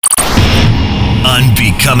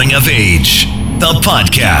Unbecoming of Age, the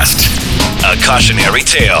podcast. A cautionary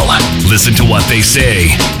tale. Listen to what they say,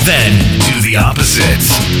 then do the opposite.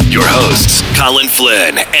 Your hosts, Colin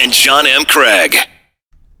Flynn and John M. Craig.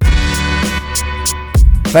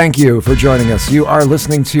 Thank you for joining us. You are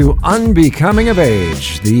listening to Unbecoming of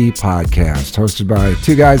Age, the podcast, hosted by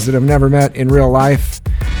two guys that have never met in real life.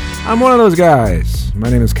 I'm one of those guys. My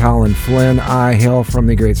name is Colin Flynn. I hail from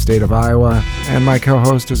the great state of Iowa, and my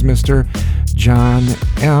co-host is Mr. John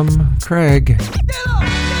M. Craig.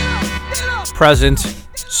 Present,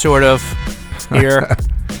 sort of, here.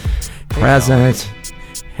 Present.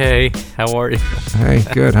 Hey, how are you? Hey,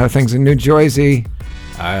 good. How are things in New Jersey?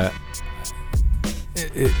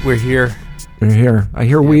 We're here. We're here. I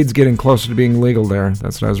hear weed's getting closer to being legal there.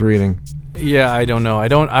 That's what I was reading. Yeah, I don't know.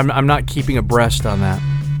 I'm not keeping abreast on that.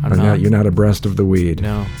 You're not abreast of the weed.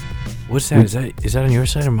 No. What's that? Is that on your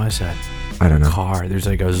side or my side? I don't know. Car. There's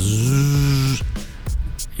like a zzz.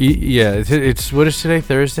 Yeah, it's what is today?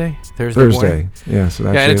 Thursday morning? Yeah, so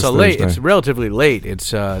that's and it's late. Thursday. It's relatively late. It's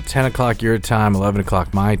 10 o'clock your time, 11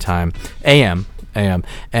 o'clock my time, a.m. And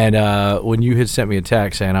when you had sent me a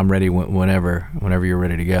text saying I'm ready whenever you're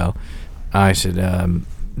ready to go, I said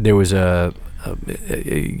there was a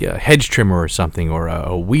hedge trimmer or something, or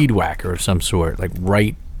a weed whacker of some sort, like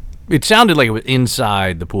right. It sounded like it was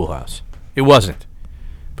inside the pool house. It wasn't,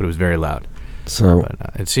 but it was very loud. So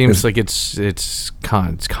it seems like it's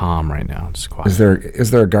calm right now. It's quiet.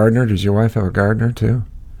 Is there a gardener? Does your wife have a gardener too?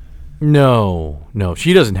 No,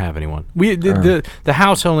 she doesn't have anyone. The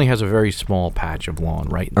house only has a very small patch of lawn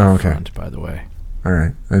right in the front, by the way. All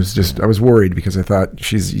right. I was worried because I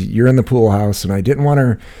thought you're in the pool house, and I didn't want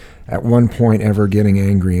her at one point ever getting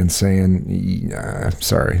angry and saying,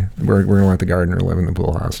 sorry, we're going to let the gardener live in the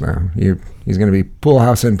pool house now. He's going to be pool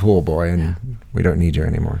house and pool boy, and we don't need you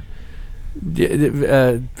anymore.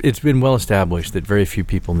 It's been well established that very few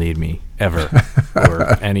people need me ever,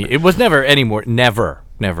 or any. It was never anymore. Never.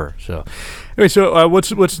 So, anyway, so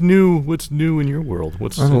what's new? What's new in your world?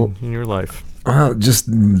 What's in your life? Well, just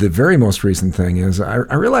the very most recent thing is I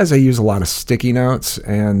realize I use a lot of sticky notes,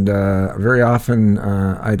 and very often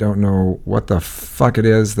I don't know what the fuck it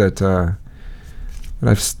is that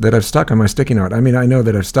I've stuck on my sticky note. I mean, I know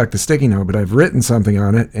that I've stuck the sticky note, but I've written something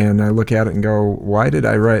on it, and I look at it and go, why did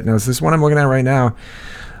I write? Now, is this one I'm looking at right now?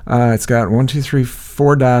 It's got 1, 2, 3,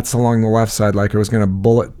 4 dots along the left side, like I was going to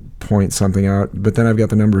bullet point something out, but then I've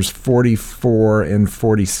got the numbers 44 and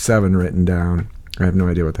 47 written down. I have no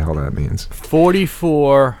idea what the hell that means.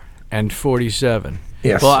 44 and 47.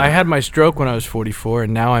 Yes. Well, I had my stroke when I was 44,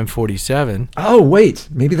 and now I'm 47. Oh, wait.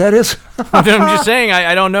 Maybe that is. I'm just saying,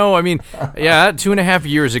 I don't know. I mean, 2.5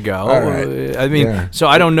 years ago. Right. I mean, so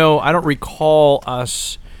I don't know. I don't recall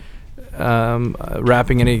us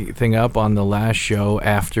wrapping anything up on the last show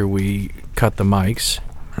after we cut the mics.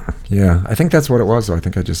 Yeah, I think that's what it was. I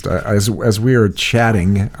think I just as we were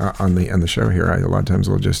chatting on the show here, a lot of times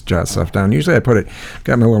we'll just jot stuff down. Usually, I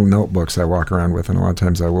got my little notebooks I walk around with, and a lot of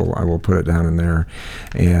times I will put it down in there.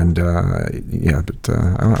 And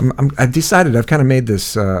I've decided I've kind of made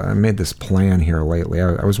this plan here lately.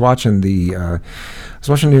 I was watching a new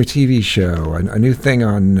TV show, a new thing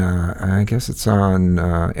on I guess it's on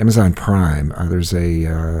Amazon Prime. There's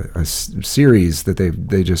a series that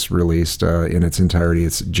they just released in its entirety.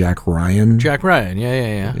 It's Jack Ryan. Yeah.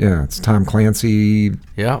 Yeah, it's Tom Clancy.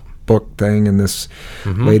 Yeah. Book thing, and this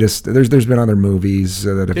latest. There's been other movies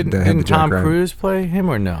that have didn't Tom Cruise play him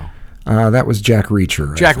or no? That was Jack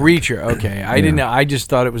Reacher. Jack Reacher. Okay, I didn't know. I just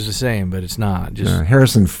thought it was the same, but it's not.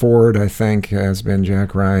 Harrison Ford, I think, has been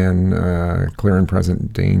Jack Ryan. Clear and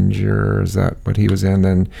Present Danger, is that what he was in?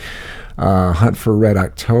 Then Hunt for Red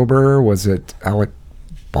October. Was it Alec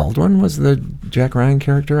Baldwin was the Jack Ryan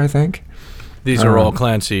character, I think? These are all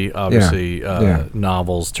Clancy, obviously,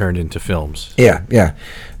 novels turned into films. Yeah.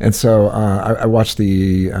 And so I watched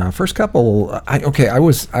the first couple. I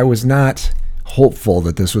was not hopeful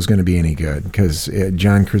that this was going to be any good because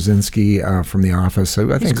John Krasinski from The Office, I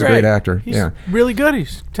think he's a great actor. He's really good.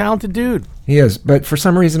 He's a talented dude. He is, but for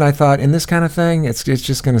some reason I thought in this kind of thing, it's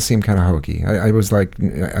just going to seem kind of hokey. I was like,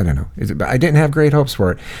 I don't know. I didn't have great hopes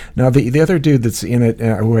for it. Now, the other dude that's in it,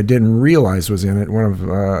 who I didn't realize was in it,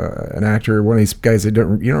 an actor, one of these guys that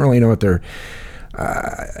you don't really know what they're.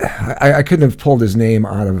 I couldn't have pulled his name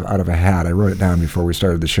out of a hat. I wrote it down before we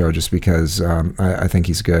started the show just because I think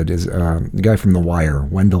he's good. Is the guy from The Wire,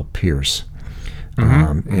 Wendell Pierce.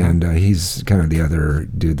 And he's kind of the other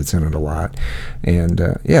dude that's in it a lot, and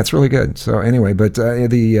it's really good. So anyway, but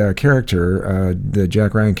the character, the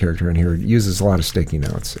Jack Ryan character in here, uses a lot of sticky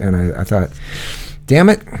notes, and I thought, damn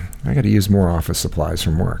it, I got to use more office supplies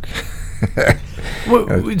from work.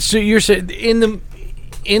 Well, so you're saying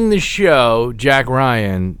in the show, Jack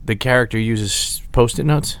Ryan, the character uses Post-it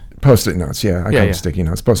notes? Post-it notes, yeah. I call them sticky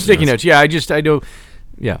notes. Sticky notes, yeah. I know,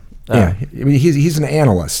 yeah. Yeah, I mean, he's an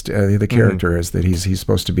analyst. The character is that he's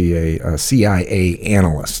supposed to be a CIA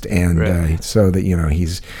analyst, and so that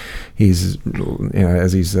he's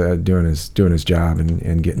as he's doing his job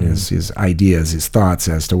and getting his ideas, his thoughts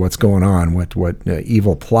as to what's going on, what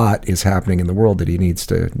evil plot is happening in the world that he needs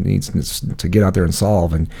to get out there and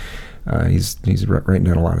solve, and he's writing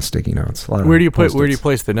down a lot of sticky notes. Where do you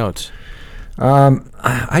place the notes?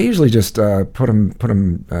 I usually just put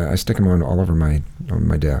them. I stick them on all over my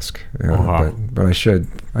desk. But I should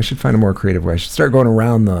find a more creative way. I should start going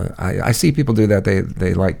around I see people do that.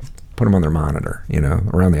 They like put them on their monitor.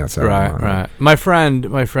 Around the outside. Right, of the monitor. Right.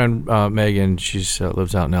 My friend Megan. She's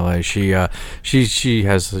lives out in L.A. She's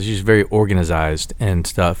very organized and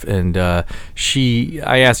stuff. And I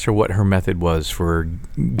asked her what her method was for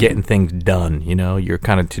getting things done. Your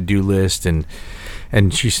kind of to-do list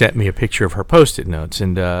and she sent me a picture of her Post-it notes,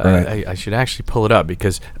 and I should actually pull it up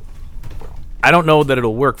because I don't know that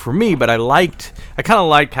it'll work for me, but I kind of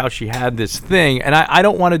liked how she had this thing, and I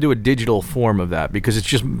don't want to do a digital form of that because it's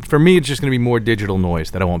just going to be more digital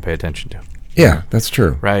noise that I won't pay attention to. Yeah, that's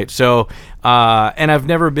true. Right. So, and I've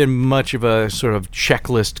never been much of a sort of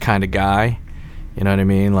checklist kind of guy. You know what I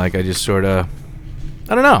mean? Like I just sort of,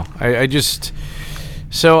 I don't know. I just.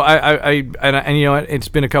 So and you know what? It's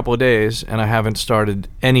been a couple of days, and I haven't started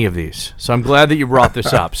any of these. So I'm glad that you brought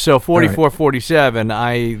this up. So 44, 47,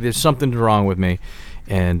 there's something wrong with me,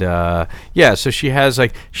 and so she has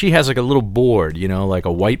like a little board, like a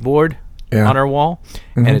whiteboard on her wall,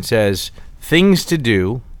 and it says things to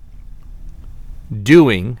do,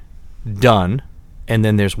 doing, done, and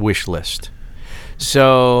then there's wish list.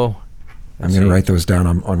 So. I'm going to write those down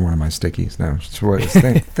on one of my stickies now. So what is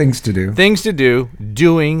things to do? Things to do,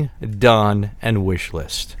 doing, done, and wish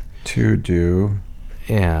list. To do.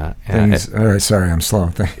 Yeah. Things. All right. Sorry, I'm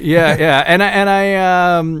slow. Yeah.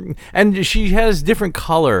 And she has different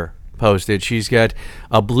color posted. She's got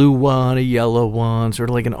a blue one, a yellow one, sort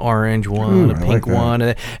of like an orange one, a pink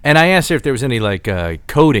one. And I asked her if there was any like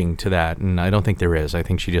coding to that, and I don't think there is. I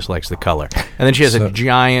think she just likes the color. And then she has a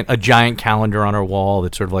giant calendar on her wall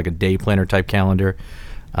that's sort of like a day planner type calendar.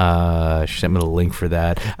 She sent me the link for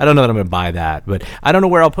that. I don't know that I'm going to buy that, but I don't know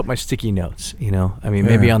where I'll put my sticky notes.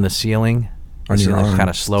 Maybe on the ceiling. On your arm. It's kind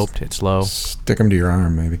of sloped. It's low. Stick them to your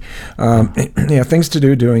arm, maybe. Things to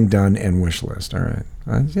do, doing, done, and wish list. All right.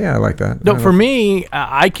 I like that. No, for me,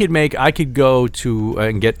 I could go to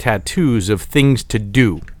and get tattoos of things to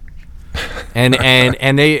do, and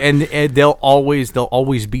they'll always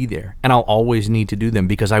be there, and I'll always need to do them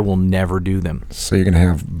because I will never do them. So you're gonna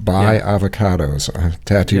have buy avocados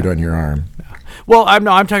tattooed on your arm. Well,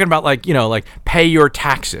 I'm talking about like pay your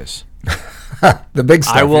taxes. The big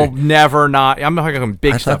stuff. I will never not. I'm talking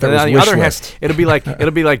big stuff. And on the other hand, it'll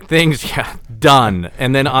be like things done,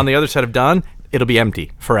 and then on the other side of done, it'll be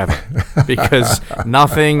empty forever because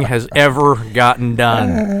nothing has ever gotten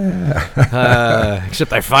done.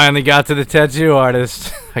 Except I finally got to the tattoo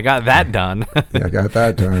artist. I got that done. Yeah, I got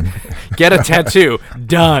that done. Get a tattoo.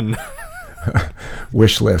 Done.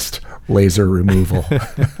 Wish list. Laser removal.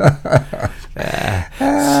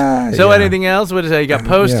 Anything else? What is that? You got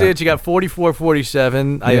postage. You got 44,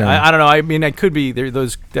 47. I don't know. I mean, I could be there.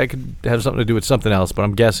 That could have something to do with something else. But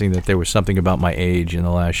I'm guessing that there was something about my age in the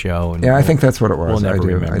last show. And I think that's what it was. We'll never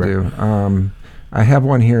remember. I do. I have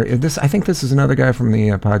one here. I think this is another guy from the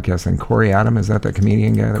podcast thing. Corey Adam, is that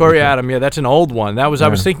comedian guy? Corey Adam, that's an old one. I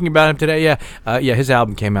was thinking about him today. His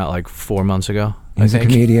album came out like 4 months ago. He's a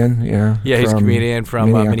comedian, yeah. Yeah, he's a comedian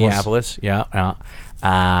from Minneapolis. Yeah.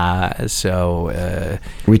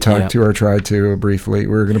 We talked to or tried to briefly. We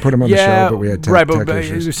were going to put him on the show, but we had tech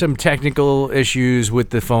issues. Some technical issues with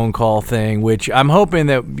the phone call thing, which I'm hoping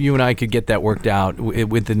that you and I could get that worked out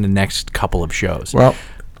within the next couple of shows. Well,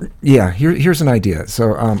 yeah, here's an idea.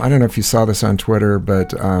 So I don't know if you saw this on Twitter,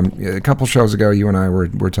 but a couple shows ago, you and I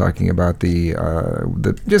were talking about the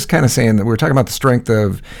just kind of saying that we were talking about the strength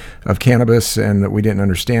of cannabis and that we didn't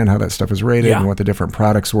understand how that stuff was rated and what the different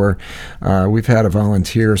products were. We've had a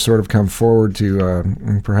volunteer sort of come forward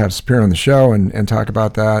to perhaps appear on the show and talk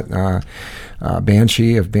about that.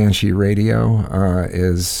 Banshee of Banshee Radio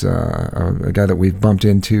is a guy that we've bumped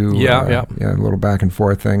into. A little back and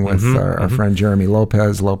forth thing with our friend Jeremy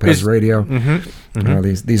Lopez Lopez Radio.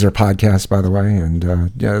 These are podcasts, by the way, and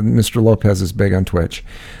Mr. Lopez is big on Twitch.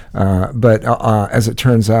 But as it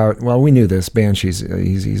turns out, well, we knew this. Banshee's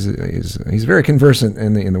he's very conversant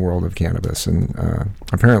in the world of cannabis, and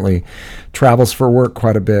apparently travels for work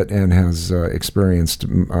quite a bit and has experienced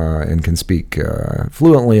and can speak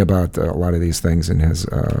fluently about a lot of these things, and has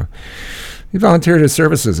he volunteered his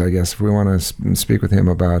services, I guess, if we want to speak with him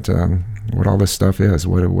about what all this stuff is.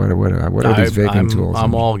 What are these vaping tools?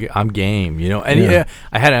 I'm game, And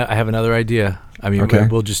I have another idea. I mean, Okay.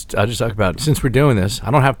 I'll just talk about it. Since we're doing this.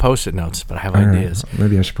 I don't have Post-it notes, but I have ideas.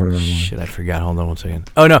 Maybe I should put it on one. Shit, I forgot. Hold on 1 second.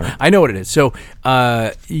 Oh no, I know what it is. So,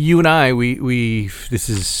 you and I, we this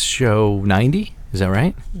is show 90. Is that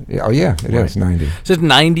right? Yeah, it is 90. So it's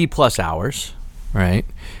 90 plus hours, right?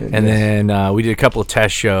 And then we did a couple of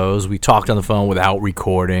test shows. We talked on the phone without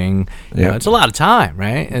recording. Yeah. It's a lot of time,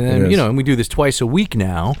 right? And then It is. and we do this twice a week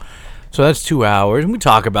now. So that's 2 hours, and we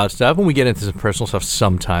talk about stuff, and we get into some personal stuff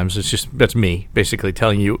sometimes. That's me, basically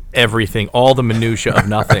telling you everything, all the minutia of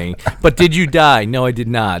nothing. But did you die? No, I did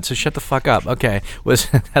not. So shut the fuck up. Okay. Was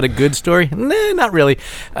that a good story? Nah, not really.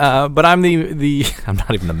 But I'm I'm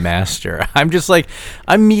not even the master.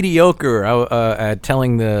 I'm mediocre at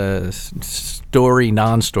telling the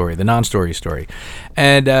non-story story.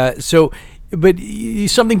 And but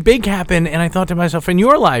something big happened, and I thought to myself, in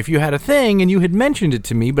your life, you had a thing, and you had mentioned it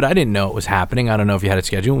to me, but I didn't know it was happening. I don't know if you had it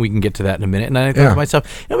scheduled, and we can get to that in a minute. And I thought to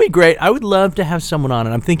myself, it'd be great. I would love to have someone on,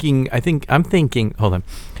 and I'm thinking, hold on.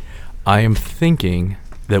 I am thinking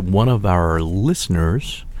that one of our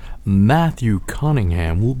listeners, Matthew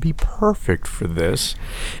Cunningham, will be perfect for this,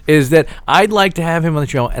 is that I'd like to have him on the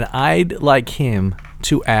show, and I'd like him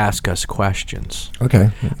to ask us questions. Okay,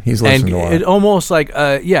 he's listened to a lot. It almost like,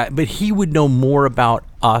 but he would know more about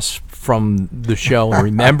us from the show and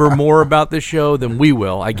remember more about the show than we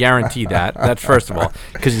will. I guarantee that. That's first of all,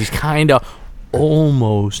 because he's kind of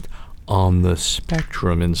almost on the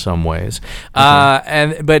spectrum in some ways. But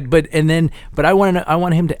I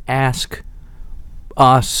want him to ask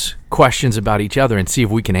us questions about each other and see if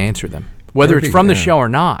we can answer them, whether it's from the show or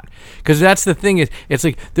not. Because that's the thing, is it's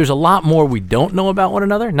like there's a lot more we don't know about one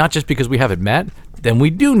another, not just because we haven't met, than we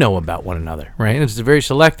do know about one another, right? And it's very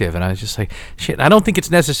selective. And I was just like, shit, I don't think it's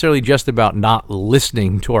necessarily just about not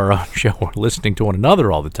listening to our own show or listening to one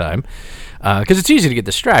another all the time. Because it's easy to get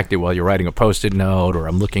distracted while you're writing a Post-it note, or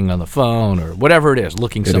I'm looking on the phone, or whatever it is,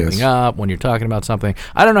 looking something up when you're talking about something.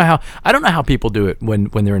 I don't know how people do it when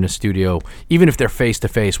they're in a studio, even if they're face to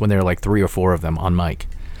face, when there are like 3 or 4 of them on mic.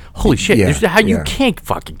 Holy shit! You can't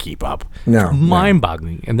fucking keep up. No, it's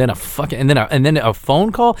mind-boggling. And then a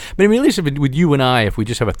phone call. But I mean, at least with you and I, if we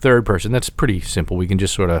just have a third person, that's pretty simple. We can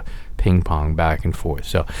just sort of ping pong back and forth.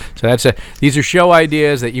 So that's these are show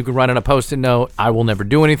ideas that you can run on a Post-it note. I will never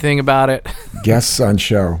do anything about it. Guests on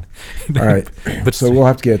show. All right, but so we'll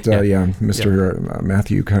have to get Mr.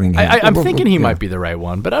 Matthew Cunningham. I'm thinking he might be the right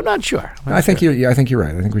one, but I'm not sure. I think you're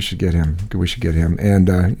right. I think we should get him. And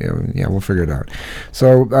we'll figure it out.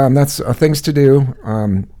 So that's things to do.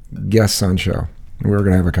 Guests on show. We're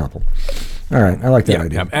going to have a couple. All right, I like that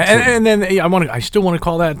idea. Yeah. And then I still want to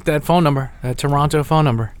call that phone number, that Toronto phone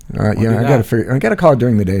number. I got to call it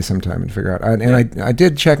during the day sometime and figure out. I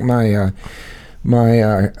did check my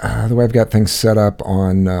the way I've got things set up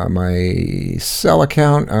on my cell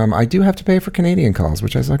account. I do have to pay for Canadian calls,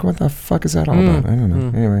 which I was like, what the fuck is that all about? I don't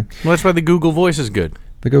know. Anyway, well, that's why the Google Voice is good.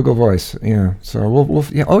 The Google Voice, yeah. So we'll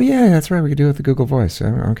yeah. Oh yeah, that's right. We could do it with the Google Voice.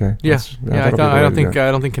 Okay. Yeah. I don't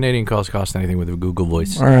think Canadian calls cost anything with the Google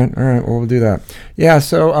Voice. All right. Well, we'll do that. Yeah.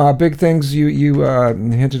 So big things you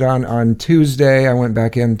hinted on Tuesday. I went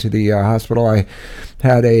back into the hospital. I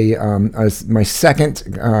had my second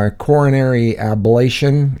coronary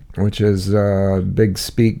ablation, which is big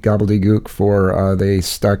speak gobbledygook for they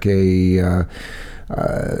stuck a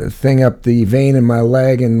thing up the vein in my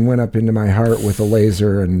leg and went up into my heart with a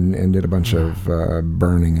laser and did a bunch of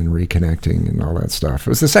burning and reconnecting and all that stuff. It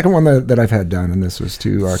was the second one that I've had done, and this was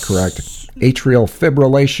to correct atrial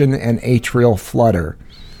fibrillation and atrial flutter.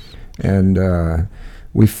 And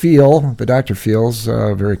the doctor feels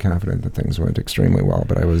very confident that things went extremely well,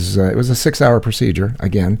 but it was a 6-hour procedure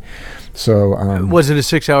again. So was it a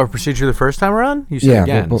 6-hour procedure the first time around? You said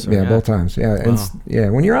again. Both times. Yeah, wow.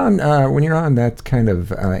 And when you're on that kind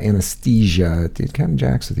of anesthesia, it kind of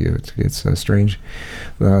jacks with you. It's strange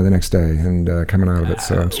the next day and coming out of it.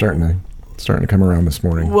 So I'm starting to come around this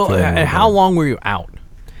morning. Well, how long were you out?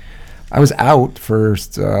 I was out for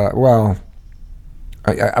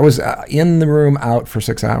I was in the room out for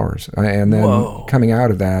 6 hours, and then coming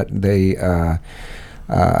out of that, they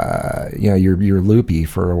you're loopy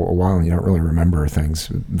for a while and you don't really remember things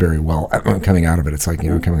very well. Coming out of it, it's like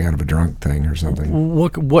coming out of a drunk thing or something.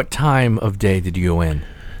 What time of day did you go in?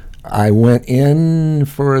 I went in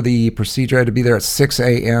for the procedure. I had to be there at 6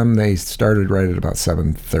 a.m. They started right at about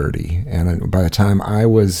 7:30. And by the time I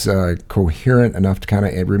was coherent enough to kind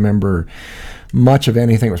of remember much of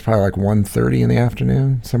anything, it was probably like 1:30 in the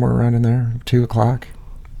afternoon, somewhere around in there, 2 o'clock,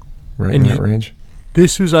 right in that range.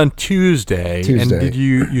 This was on Tuesday. And did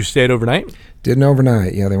you stayed overnight? Didn't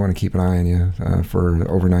overnight. Yeah, they want to keep an eye on you for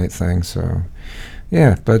overnight things, so...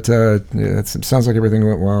 Yeah, but it sounds like everything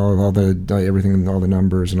went well. All the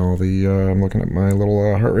numbers and all the. I'm looking at my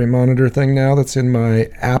little heart rate monitor thing now. That's in my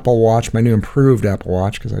Apple Watch, my new improved Apple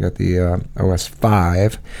Watch, because I got the OS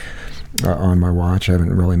 5 on my watch. I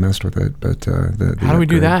haven't really messed with it, but how do we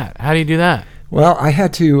do that? How do you do that? Well, I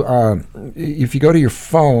had to. If you go to your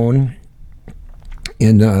phone.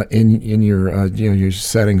 In your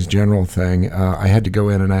settings general thing, I had to go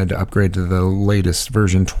in and I had to upgrade to the latest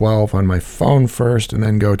version 12 on my phone first, and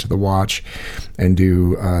then go to the watch and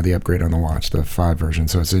do the upgrade on the watch, the 5 version.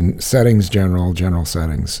 So it's in settings general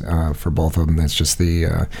settings for both of them. That's just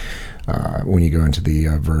the when you go into the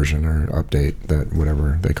version or update, that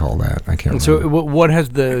whatever they call that. I can't remember. So what has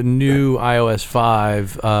the new iOS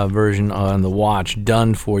 5 version on the watch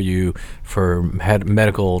done for you for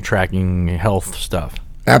medical tracking health stuff?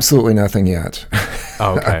 Absolutely nothing yet.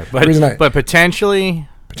 Oh, okay. But potentially...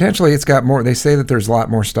 Potentially, it's got more. They say that there's a lot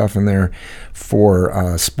more stuff in there for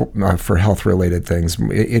health-related things.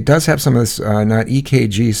 It does have some of this, not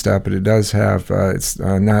EKG stuff, but it does have, it's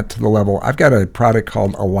not to the level. I've got a product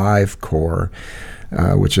called AliveCor,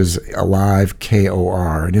 which is Alive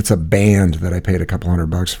KOR, and it's a band that I paid a couple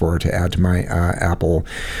 $100 for to add to my Apple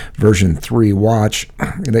version 3 watch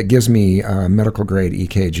that gives me medical grade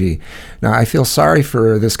EKG. Now, I feel sorry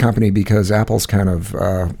for this company because Apple's kind of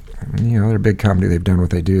they're a big company. They've done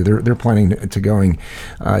what they do. They're planning to going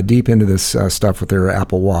deep into this stuff with their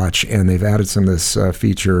Apple Watch, and they've added some of this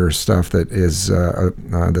feature stuff that is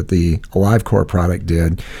that the AliveCor product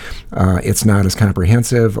did. It's not as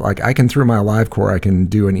comprehensive. Like I can through my AliveCor, I can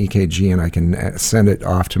do an EKG and I can send it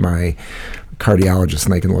off to my cardiologist,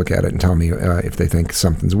 and they can look at it and tell me if they think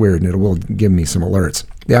something's weird, and it will give me some alerts.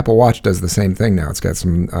 The Apple Watch does the same thing now. It's got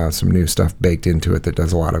some new stuff baked into it that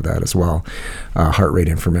does a lot of that as well, heart rate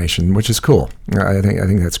information, which is cool. I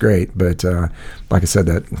think that's great. But like I said,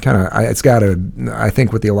 that kind of it's got to. I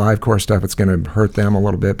think with the AliveCor stuff, it's going to hurt them a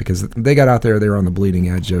little bit because they got out there. They're on the bleeding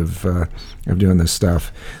edge of doing this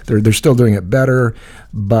stuff. They're still doing it better,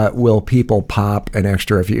 but will people pop an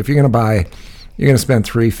extra? If you're going to buy. You're going to spend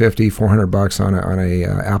 $350, $400 on a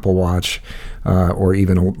Apple Watch, or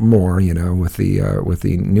even more. With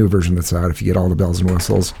the new version that's out. If you get all the bells and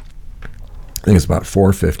whistles, I think it's about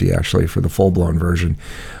 $450 actually for the full blown version.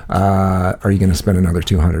 Are you going to spend another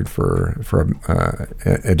 $200 for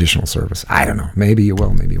additional service? I don't know. Maybe you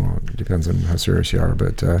will. Maybe you won't. It depends on how serious you are.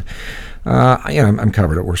 But I'm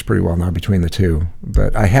covered. It works pretty well now between the two.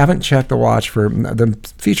 But I haven't checked the watch for the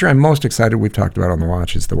feature I'm most excited. We've talked about on the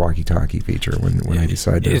watch is the walkie-talkie feature. When I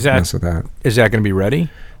decide to mess with that, is that going to be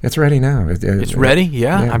ready? It's ready now. It's ready?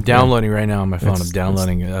 Yeah. I'm downloading right now on my phone. I'm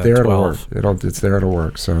downloading there 12. It's there to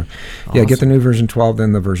work. So, awesome. Get the new version 12,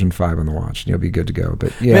 then the version 5 on the watch, and you'll be good to go.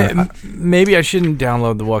 But yeah, maybe I shouldn't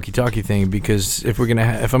download the walkie-talkie thing because if I'm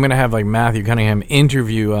gonna have like Matthew Cunningham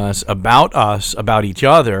interview us about each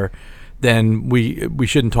other, then we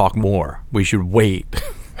shouldn't talk more. We should wait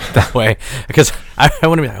that way because I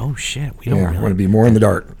want to be like, oh shit, we don't. Yeah, I want to be more in the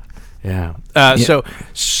dark. Yeah.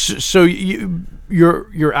 So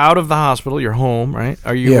you're out of the hospital. You're home, right?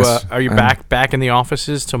 Are you? Yes, are you back in the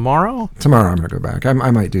offices tomorrow? Tomorrow I'm gonna go back. I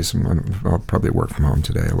might do I'll probably work from home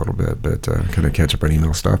today a little bit, but kind of catch up on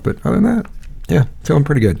email stuff. But other than that, yeah, feeling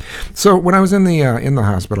pretty good. So when I was in the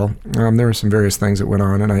hospital, there were some various things that went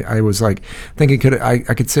on, and I was like thinking, I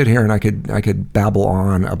could sit here and I could babble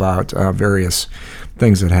on about various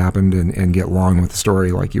things that happened and get long with the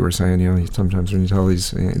story, like you were saying. Sometimes when you tell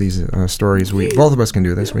these stories, both of us can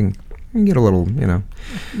do this. We can get a little,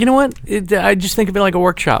 You know what? I just think of it like a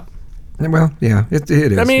workshop. Well, yeah, it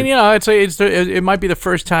is. I mean, it might be the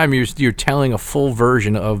first time you're telling a full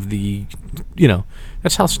version of the,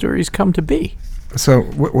 that's how stories come to be. So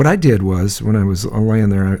what I did was when I was laying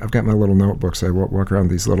there, I've got my little notebooks. I walk around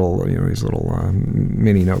these little,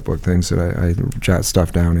 mini notebook things that I jot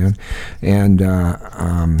stuff down in, and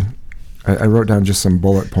I wrote down just some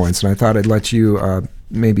bullet points, and I thought I'd let you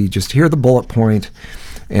maybe just hear the bullet point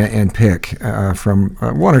and pick from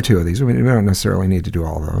one or two of these. We don't necessarily need to do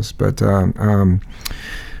all those, but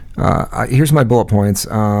Here's my bullet points.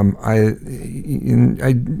 I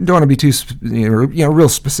don't want to be too real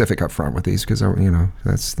specific up front with these because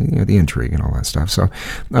that's the intrigue and all that stuff. So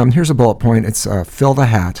here's a bullet point. It's fill the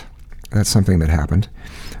hat. That's something that happened.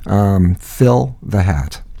 Fill the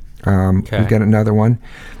hat. Okay. We've got another one.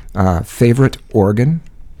 Favorite organ.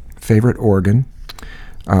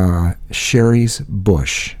 Sherry's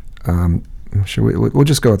bush. We'll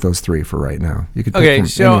just go with those three for right now. You could pick from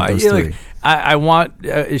any of those three. I want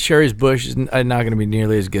Sherry's bush is not going to be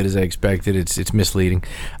nearly as good as I expected. It's misleading.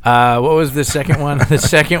 What was the second one? The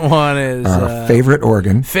second one is favorite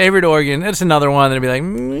organ. Favorite organ. That's another one that'd be like,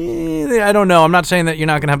 I don't know. I'm not saying that you're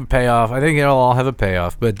not going to have a payoff. I think it'll all have a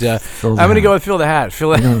payoff. But I'm going to go with fill the hat. Fill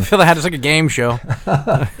the hat is like a game show.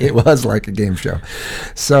 It was like a game show.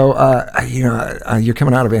 So you're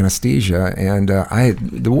coming out of anesthesia, and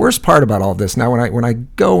the worst part about all this. Now, when I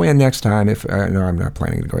go in next time, I'm not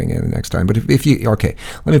planning on going in the next time. But if you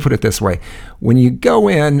let me put it this way: when you go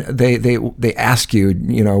in, they ask you,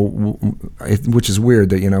 which is weird.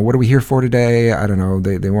 That what are we here for today? I don't know.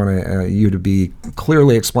 They want you to be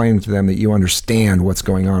clearly explaining to them that you understand what's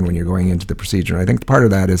going on when you're going into the procedure. And I think part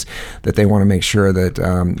of that is that they want to make sure that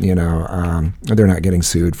they're not getting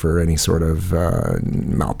sued for any sort of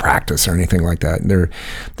malpractice or anything like that. And they're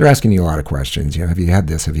asking you a lot of questions. Have you had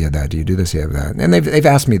this? Have you had that? Do you do this? You have that? And they've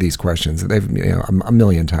asked me these questions. They've a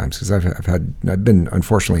million times because I've been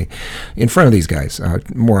unfortunately in front of these guys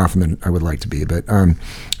more often than I would like to be. But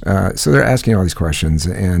so they're asking all these questions,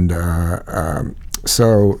 and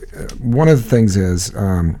so one of the things is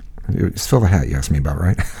fill the hat. You asked me about,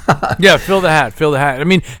 right? Yeah, fill the hat. I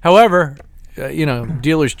mean, however,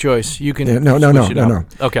 dealer's choice. You can no.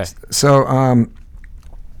 Okay. So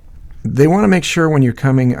they want to make sure when you're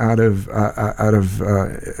coming out of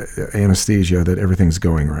anesthesia that everything's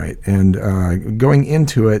going right. And going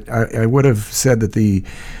into it, I would have said that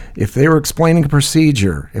if they were explaining a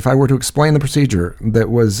procedure, if I were to explain the procedure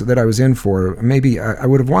that I was in for, maybe I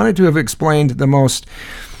would have wanted to have explained the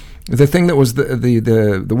thing that was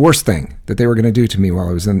the worst thing that they were going to do to me while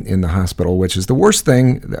I was in the hospital, which is the worst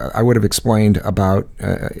thing I would have explained about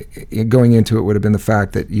going into it would have been the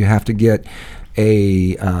fact that you have to get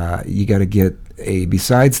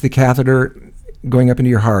besides the catheter going up into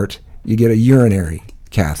your heart, you get a urinary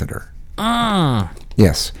catheter.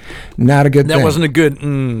 Yes, not a good thing. That wasn't a good.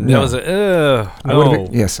 No. That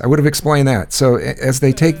was I would have explained that. So as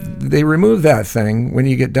they remove that thing, when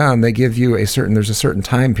you get done, they give you there's a certain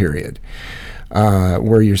time period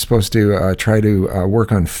where you're supposed to try to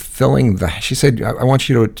work on filling she said, I want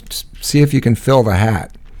you to see if you can fill the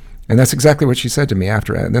hat. And that's exactly what she said to me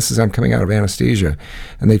after. And this is, I'm coming out of anesthesia,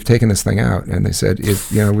 and they've taken this thing out, and they said,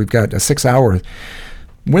 we've got a 6-hour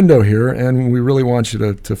window here, and we really want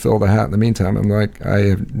you to fill the hat in the meantime. I'm like, I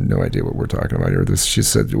have no idea what we're talking about here. She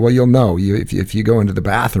said, well, you'll know. If you go into the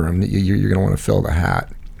bathroom, you're going to want to fill the hat.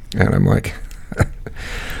 And I'm like,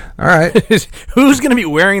 all right. Who's going to be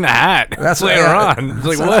wearing the hat? That's later on. It's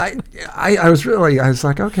like, so what? I was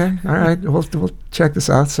like, okay, all right, we'll check this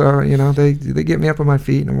out. So, they get me up on my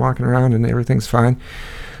feet, and I'm walking around, and everything's fine.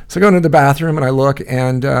 So I go into the bathroom, and I look,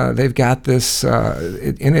 and they've got this,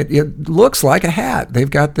 it looks like a hat. They've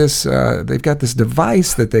got this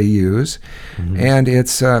device that they use, and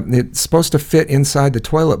it's supposed to fit inside the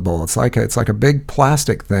toilet bowl. It's like a big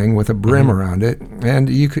plastic thing with a brim around it, and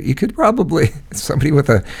you could probably, somebody with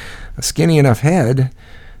a skinny enough head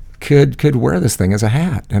could wear this thing as a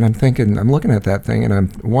hat. And I'm looking at that thing, and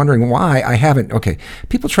I'm wondering why I haven't. Okay,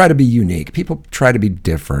 people try to be unique. People try to be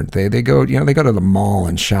different. They go to the mall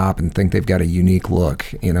and shop and think they've got a unique look,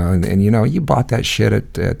 and you bought that shit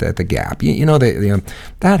at the Gap.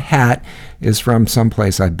 That hat is from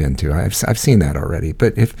someplace I've been to. I've seen that already.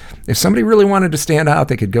 But if somebody really wanted to stand out,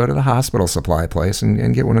 they could go to the hospital supply place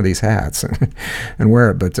and get one of these hats and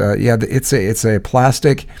wear it. But it's a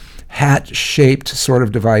plastic hat-shaped sort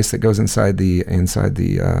of device that goes inside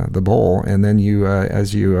the bowl, and then you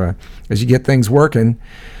as you get things working,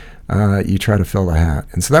 you try to fill the hat.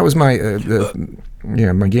 And so that was my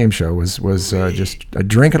my game show was just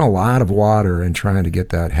drinking a lot of water and trying to get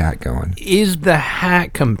that hat going. Is the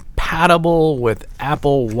hat compatible with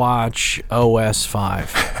Apple Watch OS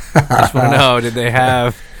 5? I just want to know, did they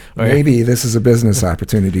have... Maybe this is a business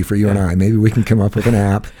opportunity for you and I. Maybe we can come up with an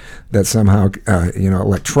app that somehow,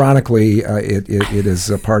 electronically, it is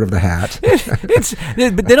a part of the hat.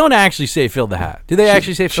 But they don't actually say fill the hat. Do they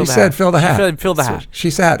actually say fill the hat? She said fill the hat. She said fill the hat. She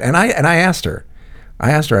said, and I asked her.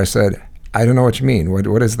 I said, I don't know what you mean.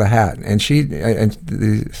 What is the hat? And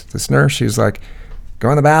this nurse, she was like, go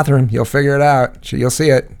in the bathroom. You'll figure it out. You'll see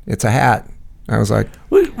it. It's a hat. I was like,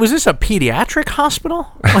 was this a pediatric hospital?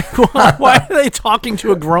 Like, why are they talking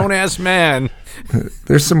to a grown-ass man?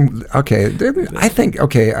 there's some, okay, I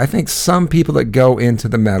think some people that go into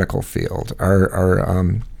the medical field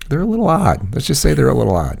are they're a little odd. Let's just say they're a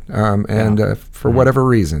little odd, for whatever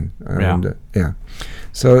reason. And, yeah.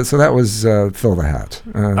 So that was Phil the Hat.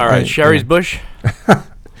 All right, Sherry's Bush. I'm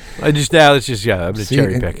a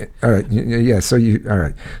cherry pick. All right, yeah. All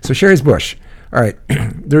right. So Sherry's Bush. All right,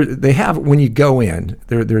 they have, when you go in,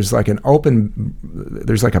 there's like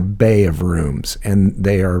there's like a bay of rooms, and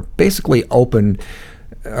they are basically open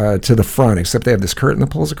to the front, except they have this curtain that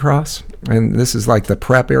pulls across. And this is like the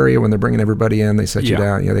prep area when they're bringing everybody in. They set you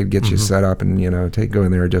down, they get you set up, and go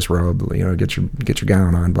in there, just robe, get your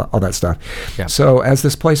gown on, all that stuff. Yeah. So as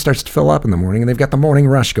this place starts to fill up in the morning, and they've got the morning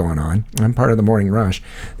rush going on. I'm part of the morning rush.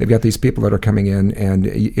 They've got these people that are coming in, and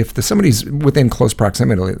if somebody's within close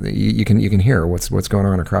proximity, you can hear what's going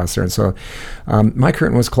on across there. And so my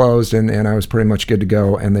curtain was closed, and I was pretty much good to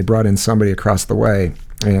go. And they brought in somebody across the way.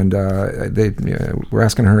 And they were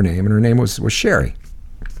asking her name, and her name was Sherry.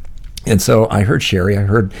 And so I heard Sherry. I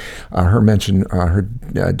heard her mention her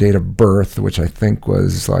date of birth, which I think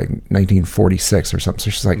was like 1946 or something. So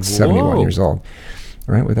she's like 71 years old.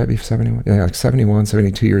 Right? Would that be 71? Yeah, like 71,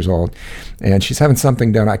 72 years old. And she's having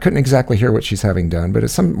something done. I couldn't exactly hear what she's having done, but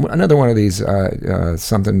it's another one of these,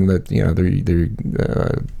 something that, they're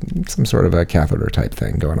some sort of a catheter type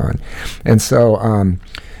thing going on. And so,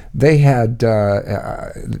 they had,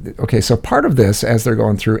 so part of this, as they're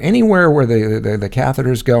going through, anywhere where the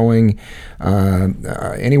catheter's going,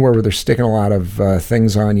 anywhere where they're sticking a lot of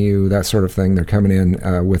things on you, that sort of thing, they're coming in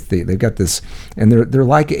they've got this, and they're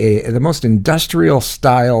like the most industrial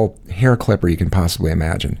style hair clipper you can possibly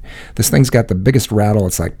imagine. This thing's got the biggest rattle.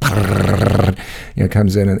 It's like,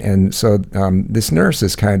 comes in, and so this nurse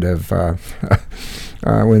is kind of...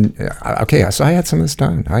 so I had some of this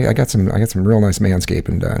done. I got some real nice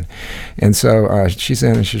manscaping done, and so she's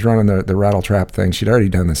in and she's running the rattle trap thing. She'd already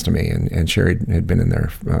done this to me, and Sherry had been in there.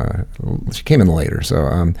 She came in later,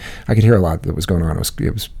 so I could hear a lot that was going on.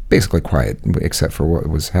 It was basically quiet except for what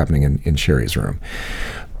was happening in Sherry's room.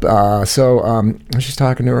 So she's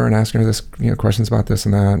talking to her and asking her this, questions about this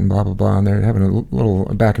and that and blah blah blah, and they're having a little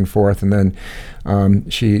back and forth, and then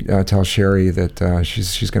she tells Sherry that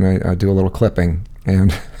she's going to do a little clipping.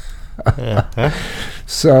 And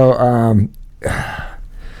so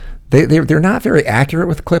they're not very accurate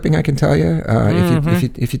with clipping, I can tell you.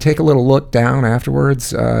 If you take a little look down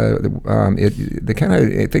afterwards, they kind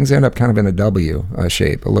of things end up kind of in a W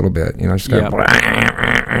shape a little bit, just kind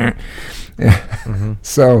of.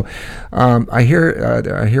 So I hear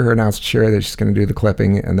her announce to Sherry that she's going to do the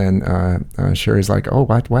clipping, and then Sherry's like, "Oh,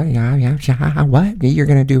 what? Yeah, what? You're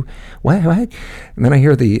going to do what? And then I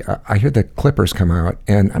hear the clippers come out,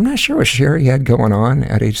 and I'm not sure what Sherry had going on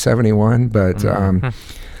at age 71, but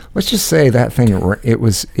let's just say that thing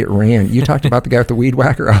it ran. You talked about the guy with the weed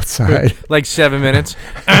whacker outside, like 7 minutes.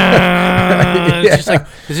 It's just like,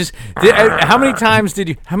 how many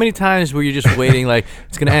times were you just waiting, like,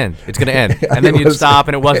 it's gonna end, and then you'd stop,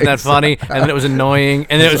 and it wasn't that funny, and then it was annoying,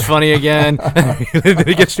 and then it was funny again. Then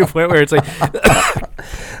it gets to a point where it's like,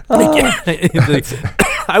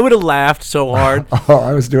 I would have laughed so hard. Oh,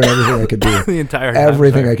 I was doing everything I could do. The entire time.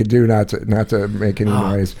 Everything I could do not to make any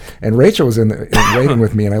noise. And Rachel was in waiting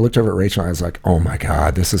with me, and I looked over at Rachel, and I was like, "Oh my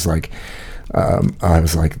God, this is like." I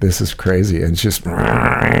was like, "This is crazy," and just, and I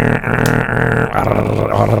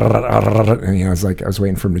was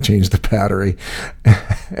waiting for him to change the battery,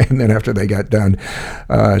 and then after they got done,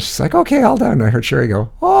 she's like, "Okay, all done." And I heard Sherry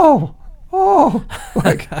go, "Oh,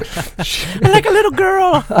 like like a little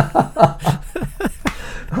girl."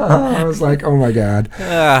 I was like, "Oh my God!"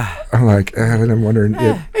 I'm like, and I'm wondering.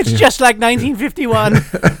 It's just like 1951.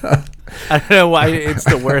 I don't know why it's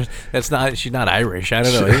the worst. She's not Irish. I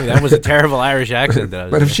don't know. That was a terrible Irish accent.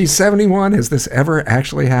 But if she's 71, has this ever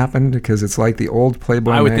actually happened? Because it's like the old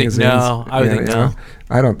Playboy magazines. I would think no.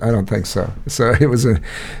 I don't think so. So it was a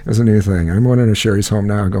new thing. I'm wondering if Sherry's home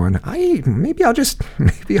now, going, maybe I'll just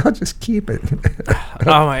keep it.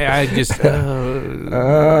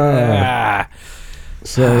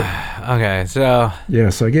 So okay, so yeah,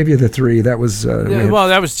 so I gave you the 3. That was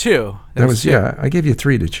that was 2. That was 2. Yeah. I gave you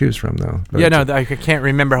 3 to choose from though. But I can't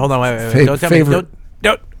remember. Hold on, wait. Don't tell me.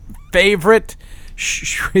 Don't favorite.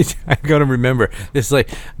 I'm gonna remember. This is like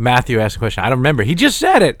Matthew asked a question. I don't remember. He just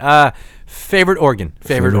said it. Favorite organ.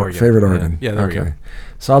 Favorite organ. Favorite organ. Yeah. There okay. we go.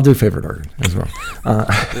 So I'll do favorite organ as well. All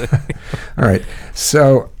right.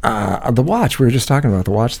 So the watch, we were just talking about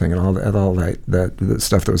the watch thing and all that the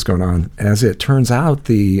stuff that was going on. As it turns out,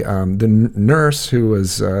 the nurse who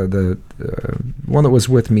was the one that was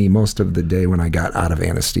with me most of the day when I got out of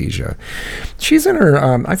anesthesia, she's in her,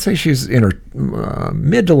 I'd say she's in her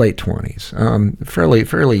mid to late 20s,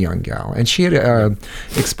 fairly young gal. And she had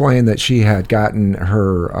explained that she had gotten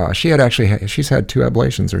her, she's had 2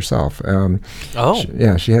 ablations herself.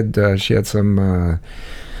 She had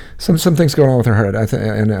some things going on with her heart,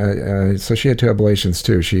 and so she had 2 ablations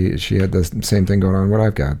too. She had the same thing going on what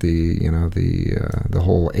I've got, the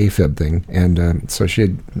whole AFib thing, and so she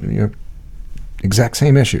had exact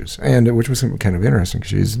same issues, and which was kind of interesting because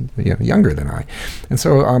she's younger than I, and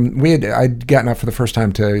so I'd gotten up for the first time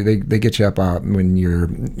they get you up when you're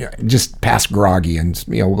just past groggy and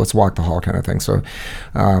let's walk the hall kind of thing. So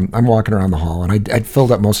I'm walking around the hall, and I'd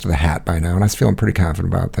filled up most of the hat by now, and I was feeling pretty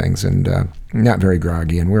confident about things and not very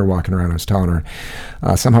groggy. And we were walking around. I was telling her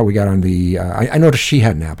somehow we got on the. I noticed she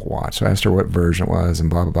had an Apple Watch, so I asked her what version it was, and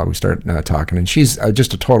blah blah blah. We started talking, and she's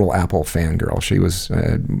just a total Apple fangirl.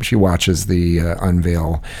 She watches the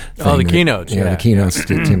Unveil thing, the keynotes, the keynotes,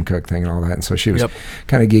 the Tim Cook thing and all that, and so she was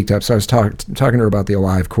kind of geeked up. So I was talking to her about the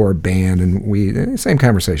Alive Core band, and same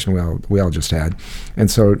conversation we all just had. And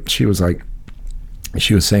so she was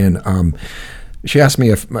she was saying, she asked me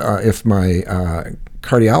if my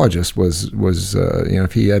cardiologist was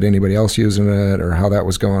if he had anybody else using it or how that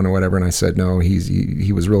was going or whatever, and I said no.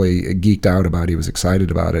 He was really geeked out about it. He was excited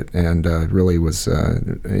about it, and really was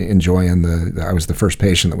enjoying I was the first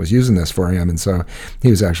patient that was using this for him, and so he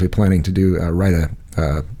was actually planning to write a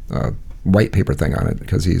white paper thing on it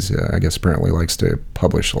because he's I guess apparently likes to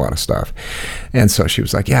publish a lot of stuff. And so she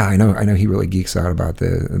was like, yeah, I know he really geeks out about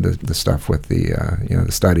the stuff with the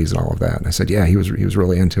the studies and all of that. And I said, yeah, he was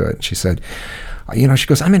really into it. And she said, she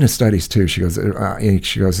goes, I'm into studies too. She goes,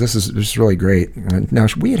 this is really great. Now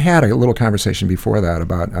we had a little conversation before that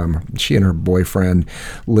about she and her boyfriend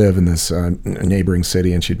live in this neighboring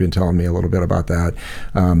city, and she'd been telling me a little bit about that.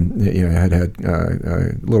 Had a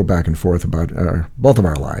little back and forth about both of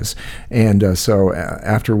our lives, and so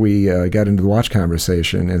after we got into the watch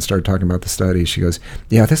conversation and started talking about the study, she goes,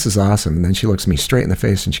 yeah, this is awesome. And then she looks me straight in the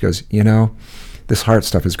face and she goes, this heart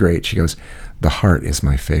stuff is great. She goes, the heart is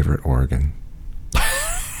my favorite organ.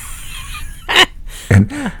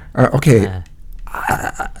 And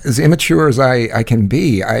as immature as I can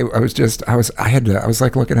be, I was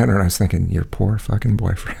like looking at her and I was thinking, your poor fucking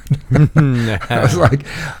boyfriend. I was like,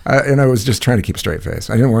 and I was just trying to keep a straight face.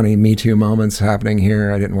 I didn't want any Me Too moments happening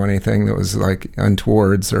here. I didn't want anything that was like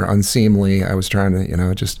untowards or unseemly. I was trying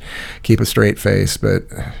to, just keep a straight face, but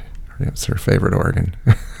it's her favorite organ.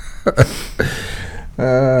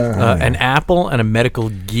 An apple and a medical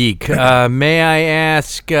geek. May I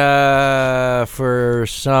ask for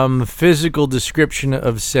some physical description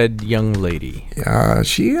of said young lady?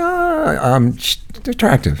 She's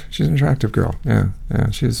attractive. She's an attractive girl. Yeah.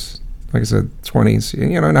 She's, like I said, 20s.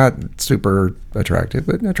 Not super attractive,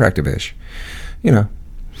 but attractive-ish.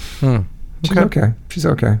 She's okay. She's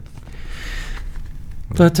okay.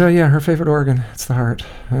 But her favorite organ, it's the heart,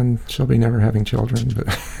 and she'll be never having children,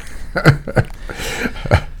 but. I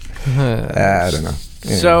don't know.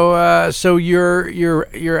 Yeah. So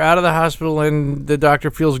you're out of the hospital and the doctor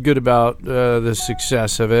feels good about the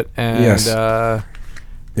success of it, and yes.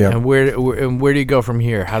 And where do you go from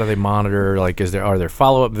here? How do they monitor? Like, are there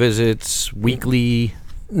follow-up visits weekly?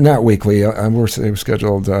 Not weekly. We're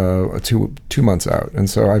scheduled 2 months out, and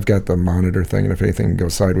so I've got the monitor thing, and if anything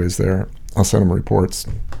goes sideways there, I'll send them reports.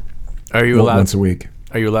 Are you allowed once a week?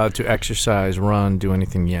 Are you allowed to exercise, run, do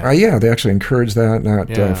anything yet? Yeah, they actually encourage that, not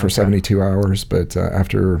for 72 hours, but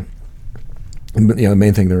after. The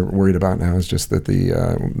main thing they're worried about now is just that the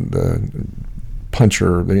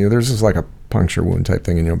puncture. There's just like a puncture wound type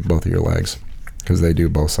thing in both of your legs because they do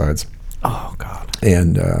both sides. Oh God!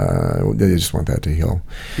 And they just want that to heal.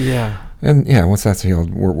 Yeah. And once that's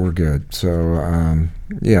healed, we're good. So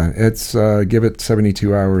it's give it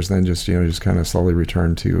 72 hours, then just kind of slowly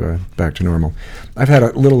return to back to normal. I've had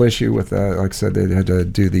a little issue with like I said, they had to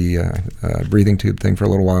do the breathing tube thing for a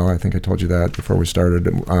little while. I think I told you that before we started.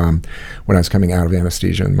 When I was coming out of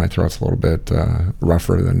anesthesia, and my throat's a little bit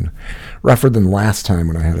rougher than last time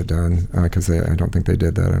when I had it done because I don't think they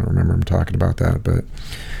did that. I don't remember them talking about that, but.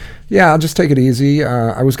 Yeah, I'll just take it easy.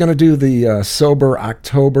 I was going to do the Sober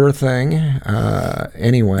October thing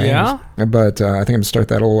anyway. Yeah? But I think I'm going to start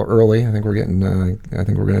that a little early. I think we're getting. I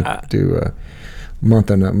think we're going to do a month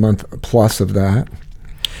plus of that.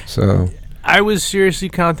 So I was seriously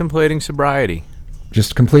contemplating sobriety.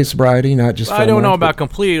 Just complete sobriety, not just. I don't know about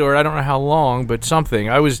complete, or I don't know how long, but something.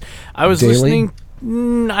 I was Daily? listening.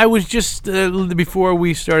 I was just before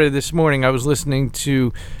we started this morning. I was listening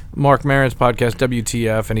to Mark Maron's podcast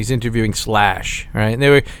WTF, and he's interviewing Slash. Right, and they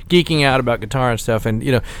were geeking out about guitar and stuff. And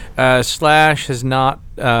Slash has not.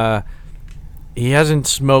 He hasn't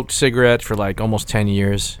smoked cigarettes for like almost 10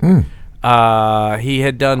 years. He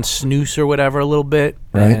had done snus or whatever a little bit,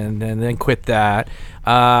 right, and then quit that.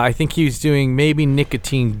 I think he was doing maybe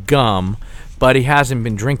nicotine gum, but he hasn't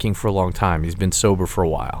been drinking for a long time. He's been sober for a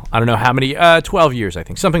while. I don't know how many, 12 years, I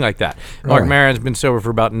think, something like that. Really? Mark Maron's been sober for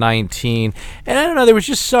about 19. And I don't know, there was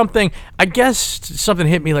just something, I guess something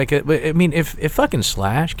hit me like, if fucking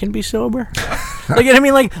Slash can be sober,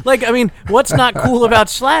 what's not cool about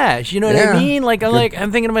Slash? You know what I mean?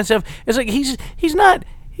 I'm thinking to myself, it's like, he's not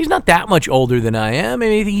that much older than I am. I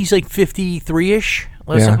mean, he's like 53-ish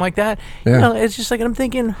or something like that. Yeah. It's just like, I'm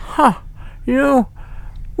thinking,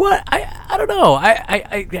 what? I don't know.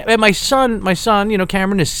 And my son,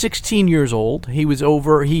 Cameron is 16 years old. He was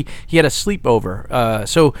over. He had a sleepover.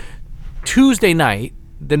 So Tuesday night,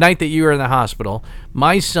 the night that you were in the hospital,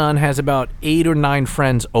 my son has about 8 or 9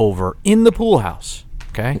 friends over in the pool house.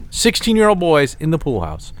 Okay, 16-year-old boys in the pool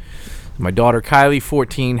house. My daughter Kylie,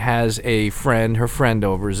 14, has her friend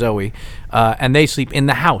over, Zoe, and they sleep in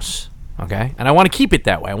the house. Okay, and I want to keep it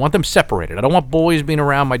that way. I want them separated. I don't want boys being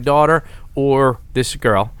around my daughter or this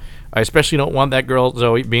girl. I especially don't want that girl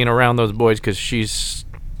Zoe being around those boys because she's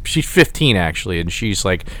 15 actually, and she's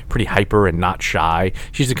like pretty hyper and not shy.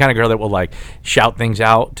 She's the kind of girl that will like shout things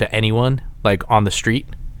out to anyone like on the street.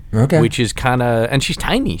 Okay. Which is kind of, and she's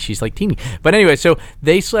tiny. She's like teeny. But anyway, so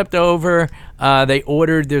they slept over. They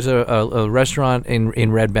ordered. There's a restaurant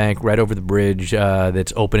in Red Bank, right over the bridge,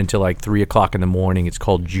 that's open until like 3:00 in the morning. It's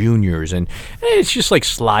called Junior's, and it's just like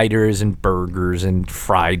sliders and burgers and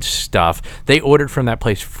fried stuff. They ordered from that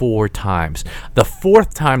place 4 times. The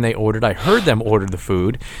 4th time they ordered, I heard them order the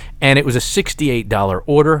food, and it was a $68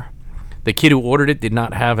 order. The kid who ordered it did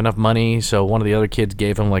not have enough money, so one of the other kids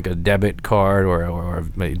gave him like a debit card or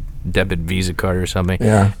a debit Visa card or something.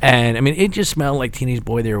 Yeah. And I mean, it just smelled like teenage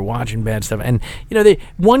boy. They were watching bad stuff. And,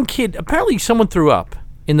 one kid, apparently someone threw up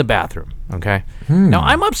in the bathroom, okay? Now,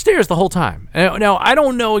 I'm upstairs the whole time. Now, I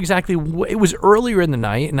don't know exactly it was earlier in the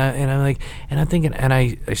night, and I'm thinking, and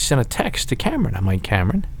I sent a text to Cameron. I'm like,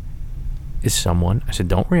 Cameron, I said,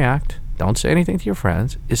 don't react. Don't say anything to your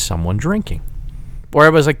friends. Is someone drinking? Or I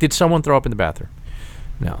was like, did someone throw up in the bathroom?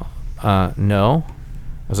 No. No.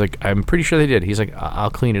 I was like, I'm pretty sure they did. He's like, I'll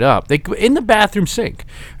clean it up. They in the bathroom sink,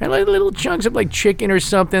 and like little chunks of like chicken or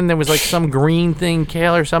something. There was like some green thing,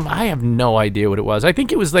 kale or something. I have no idea what it was. I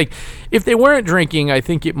think it was like, if they weren't drinking, I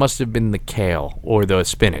think it must have been the kale or the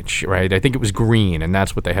spinach, right? I think it was green, and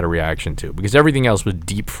that's what they had a reaction to, because everything else was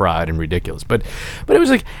deep fried and ridiculous. But it was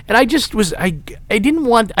like, and I just was, I didn't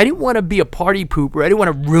want to be a party pooper. I didn't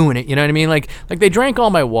want to ruin it. You know what I mean? Like they drank all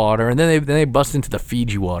my water, and then they bust into the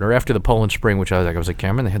Fiji water after the Poland Spring, which I was like,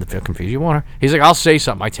 Cameron, they had the fucking Fiji water. He's like, I'll say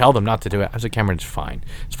something. I tell them not to do it. I was like, Cameron, it's fine.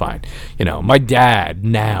 It's fine. My dad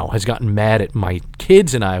now has gotten mad at my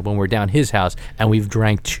kids and I when we're down his house and we've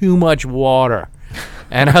drank too much water.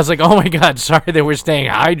 And I was like, oh my God, sorry that we're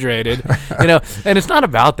staying hydrated. And it's not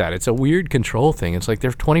about that. It's a weird control thing. It's like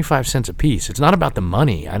they're 25 cents a piece. It's not about the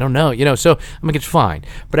money. I don't know. So I'm like, it's fine.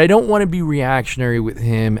 But I don't want to be reactionary with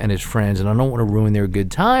him and his friends, and I don't want to ruin their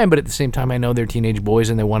good time. But at the same time, I know they're teenage boys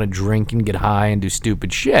and they want to drink and get high and do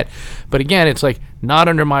stupid shit. But again, it's like not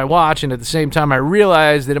under my watch. And at the same time, I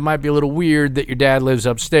realize that it might be a little weird that your dad lives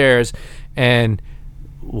upstairs, and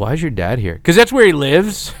why is your dad here? Because that's where he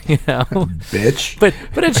lives, Bitch.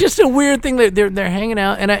 But it's just a weird thing that they're hanging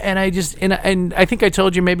out, and I think I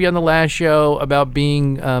told you maybe on the last show about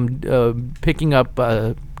being picking up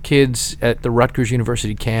kids at the Rutgers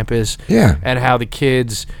University campus. Yeah. And how the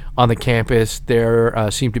kids on the campus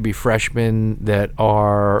there seem to be freshmen that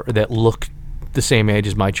look the same age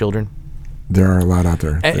as my children. There are a lot out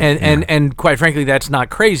there. And quite frankly, that's not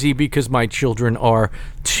crazy, because my children are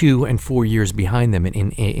 2 and 4 years behind them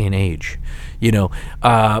in age,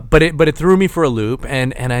 But it threw me for a loop,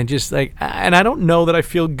 and I just and I don't know that I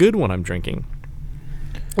feel good when I'm drinking.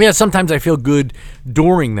 Yeah, sometimes I feel good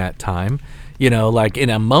during that time, like in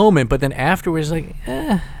a moment, but then afterwards,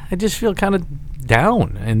 I just feel kind of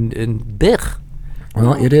down and blech.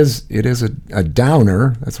 Well, it is a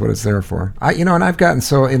downer. That's what it's there for. And I've gotten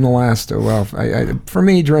so in the last, for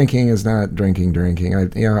me, drinking is not drinking.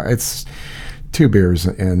 It's 2 beers,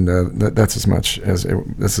 and that's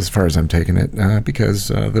as far as I'm taking it, because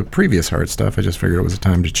the previous hard stuff, I just figured it was a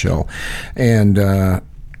time to chill. And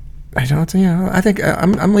I don't. Yeah, I think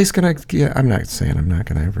I'm at least gonna. Yeah, I'm not saying I'm not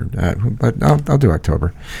gonna ever, but I'll do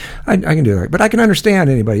October. I can do that, but I can understand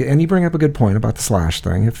anybody. And you bring up a good point about the Slash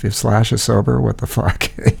thing. If Slash is sober, what the fuck?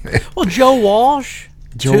 Well, Joe Walsh.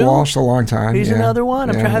 Joe Walsh, a long time. He's another one.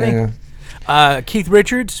 I'm trying to think. Keith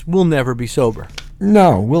Richards will never be sober.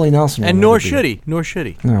 No, Willie Nelson. And nor should he. No,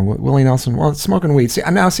 Willie Nelson. Well, smoking weed. See,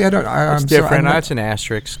 I don't. It's different. That's an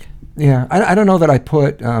asterisk. Yeah, I don't know that I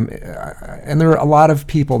put, and there are a lot of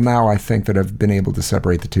people now, I think, that have been able to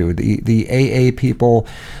separate the two. The AA people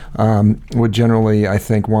would generally, I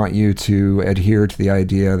think, want you to adhere to the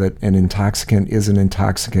idea that an intoxicant is an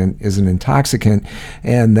intoxicant is an intoxicant,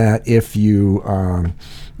 and that if you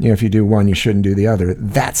if you do one, you shouldn't do the other.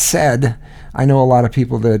 That said, I know a lot of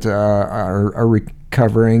people that are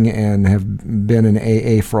recovering and have been in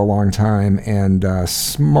AA for a long time and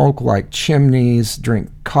smoke like chimneys, drink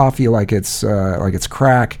coffee like it's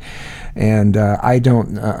crack, and I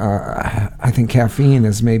don't. I think caffeine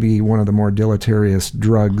is maybe one of the more deleterious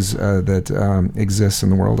drugs that exists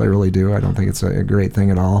in the world. I really do. I don't think it's a great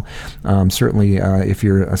thing at all. Certainly, if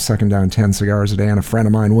you're sucking down 10 cigars a day, and a friend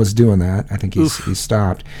of mine was doing that, I think he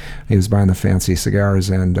stopped. He was buying the fancy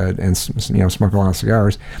cigars and smoking a lot of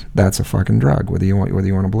cigars. That's a fucking drug, whether you want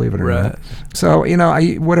to believe it or not. So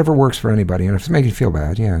whatever works for anybody, and if it's making you feel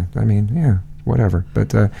bad, whatever.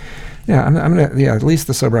 But I'm gonna at least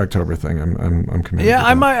the sober October thing. I'm committed. Yeah,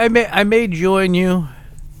 to I may join you.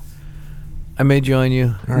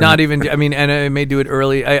 Right. Not even. I mean, and I may do it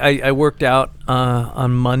early. I worked out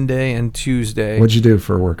on Monday and Tuesday. What'd you do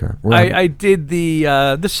for a workout? I did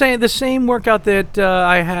the same workout that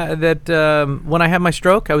I had when I had my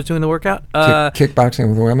stroke. I was doing the workout. Kickboxing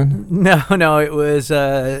with women? No, it was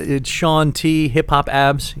it's Sean T. Hip Hop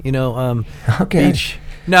Abs. Okay. Beach.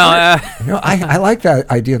 No, I like that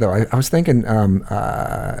idea though. I was thinking.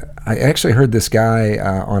 I actually heard this guy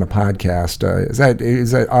on a podcast. Is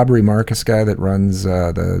that Aubrey Marcus guy that runs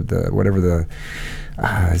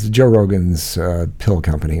it's Joe Rogan's pill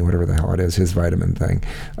company, whatever the hell it is, his vitamin thing.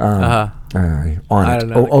 Onnit,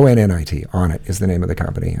 Onnit. Onnit is the name of the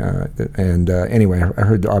company. Anyway, I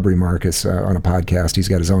heard Aubrey Marcus on a podcast. He's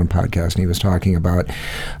got his own podcast, and he was talking about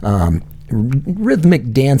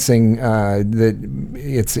rhythmic dancing. That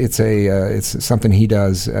it's something he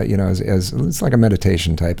does. As it's like a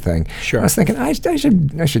meditation type thing. Sure. I was thinking I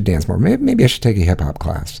should dance more. Maybe I should take a hip hop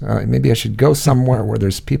class. Maybe I should go somewhere where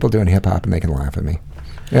there's people doing hip hop and they can laugh at me.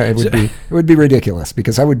 Yeah, it would be ridiculous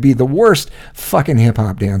because I would be the worst fucking hip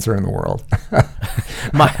hop dancer in the world.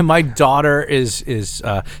 My daughter is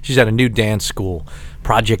she's at a new dance school,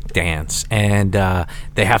 Project Dance, and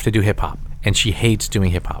they have to do hip hop. And she hates doing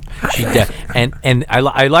hip hop. And I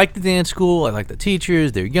like the dance school. I like the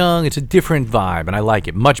teachers. They're young. It's a different vibe, and I like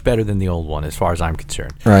it much better than the old one, as far as I'm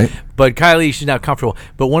concerned. Right. But Kylie, she's not comfortable.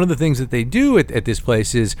 But one of the things that they do at this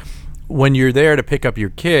place is when you're there to pick up your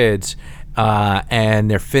kids, and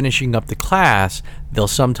they're finishing up the class, they'll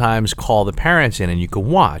sometimes call the parents in, and you can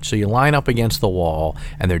watch. So you line up against the wall,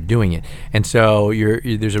 and they're doing it. And so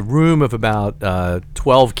there's a room of about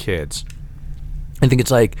 12 kids. I think it's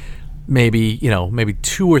like maybe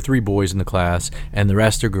 2 or 3 boys in the class, and the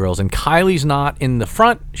rest are girls. And Kylie's not in the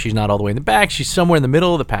front. She's not all the way in the back. She's somewhere in the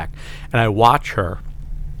middle of the pack. And I watch her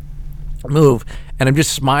move, and I'm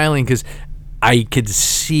just smiling because I could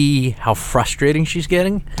see how frustrating she's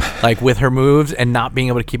getting, like with her moves and not being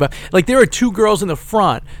able to keep up. Like there are 2 girls in the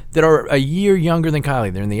front that are a year younger than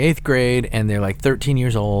Kylie. They're in the 8th grade, and they're like 13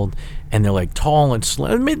 years old, and they're like tall and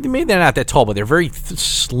slim. Maybe they're not that tall, but they're very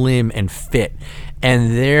slim and fit.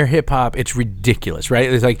 And their hip hop, it's ridiculous, right?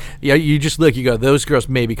 It's like, you just look, you go, those girls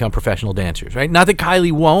may become professional dancers, right? Not that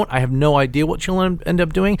Kylie won't. I have no idea what she'll end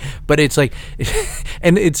up doing, but it's like,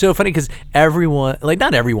 and it's so funny because everyone, like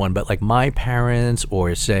not everyone, but like my parents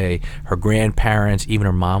or say her grandparents, even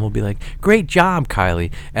her mom will be like, great job,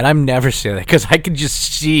 Kylie. And I'm never saying that because I can just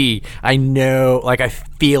see, I know, like I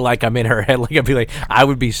feel like I'm in her head. Like I'd be like, I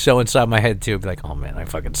would be so inside my head too. I'd be like, oh man, I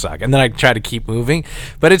fucking suck. And then I try to keep moving,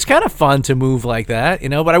 but it's kind of fun to move like that,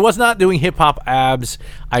 but I was not doing hip hop abs.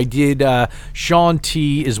 I did Sean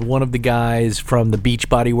T is one of the guys from the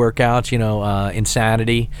Beachbody workouts,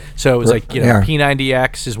 Insanity. So it was like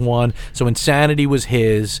P90X is one. So Insanity was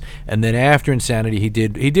his, and then after Insanity he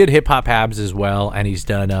did hip hop abs as well, and he's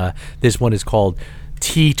done this one is called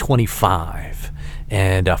T25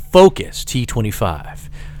 and Focus T25.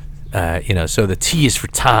 So the T is for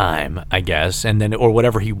time, I guess, and then or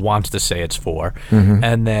whatever he wants to say it's for,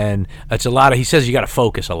 and then it's a lot of. He says you got to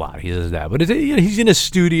focus a lot. He says that, but he's in a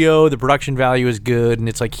studio. The production value is good, and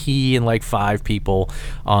it's like he and like 5 people,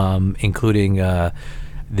 including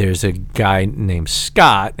there's a guy named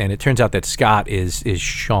Scott, and it turns out that Scott is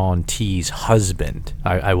Shaun T's husband.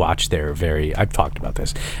 I watched I've talked about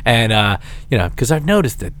this, and because I've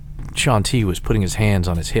noticed that Shaun T was putting his hands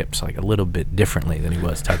on his hips like a little bit differently than he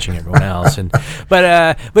was touching everyone else,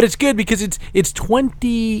 but it's good because it's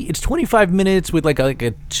 25 minutes with like a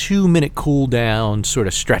 2-minute cool down sort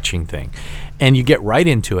of stretching thing, and you get right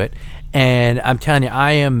into it. And I'm telling you,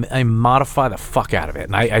 I modify the fuck out of it.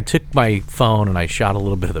 And I took my phone and I shot a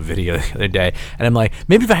little bit of the video the other day. And I'm like,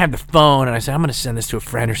 maybe if I have the phone and I said, I'm going to send this to a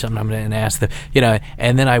friend or something, I'm going to ask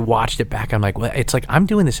and then I watched it back. I'm like, well, it's like I'm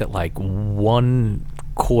doing this at like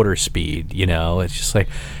 1/4 speed, It's just like,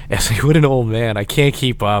 what an old man. I can't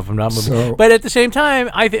keep up. I'm not moving. But at the same time,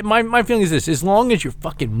 my feeling is this: as long as you're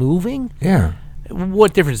fucking moving, yeah.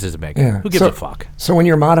 What difference does it make? Yeah. Who gives a fuck? So when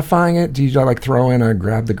you're modifying it, do you like throw in a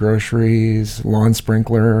grab the groceries, lawn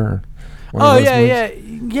sprinkler? Oh yeah.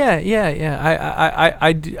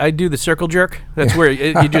 I do the circle jerk. That's where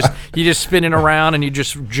you just spinning around and you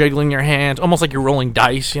just jiggling your hands, almost like you're rolling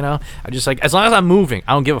dice. I just like, as long as I'm moving,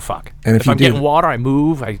 I don't give a fuck. And if I'm getting water, I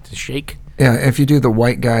move, I shake. Yeah, if you do the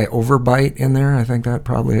white guy overbite in there, I think that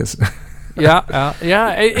probably is. Yeah.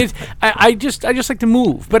 I just like to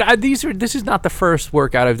move, but this is not the first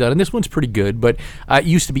workout I've done, and this one's pretty good. But it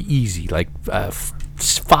used to be easy, like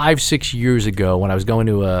 5-6 years ago when I was going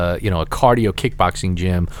to a cardio kickboxing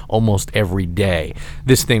gym almost every day.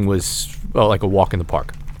 This thing was like a walk in the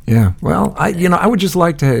park. Yeah. Well, I would just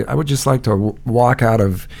like to walk out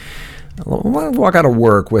of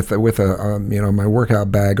work with a my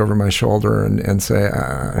workout bag over my shoulder and say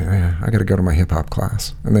I got to go to my hip hop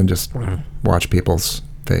class, and then just watch people's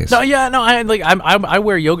face. I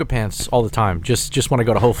wear yoga pants all the time. Just when I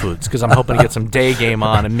go to Whole Foods because I'm hoping to get some day game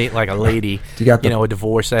on and meet like a lady. You got a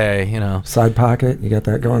divorcee. Side pocket. You got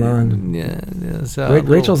that going on. Yeah.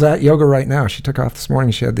 Rachel's at yoga right now. She took off this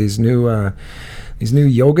morning. She had these new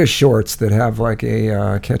yoga shorts that have like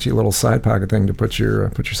a catchy little side pocket thing to put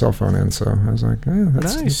your cell phone in. So I was like,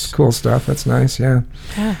 that's cool stuff. That's nice. Yeah.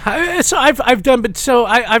 I've done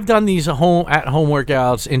these at home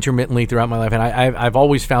workouts intermittently throughout my life, and I've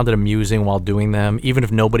always found it amusing while doing them, even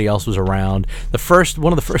if nobody else was around.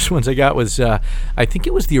 One of the first ones I got was I think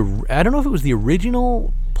it was I don't know if it was the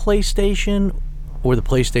original PlayStation or the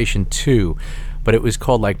PlayStation 2. But it was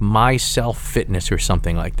called like My Self Fitness or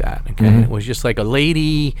something like that. Okay, It was just like a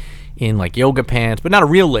lady in like yoga pants, but not a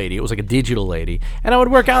real lady. It was like a digital lady, and I would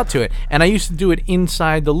work out to it. And I used to do it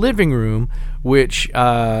inside the living room, which is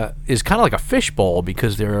kind of like a fishbowl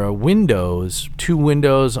because there are 2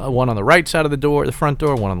 windows, one on the right side of the front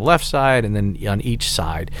door, one on the left side, and then on each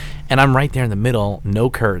side. And I'm right there in the middle, no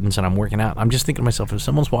curtains, and I'm working out. I'm just thinking to myself, if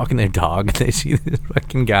someone's walking their dog and they see this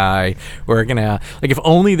fucking guy working out, like if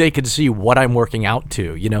only they could see what I'm working out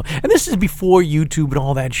to, And this is before YouTube and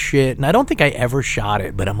all that shit, and I don't think I ever shot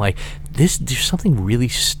it, but I'm like, there's something really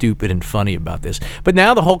stupid and funny about this. But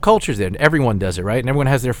now the whole culture's there, and everyone does it, right? And everyone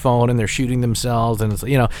has their phone, and they're shooting themselves, and it's,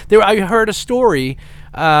 I heard a story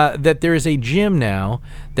that there is a gym now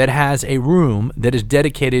that has a room that is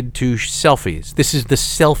dedicated to selfies. This is the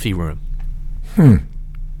selfie room. I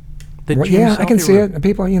can see it.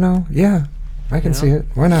 People, I can see it.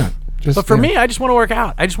 Why not? But for me, I just want to work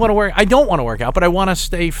out. I don't want to work out, but I want to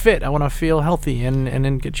stay fit. I want to feel healthy and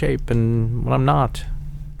in good shape. And when I'm not,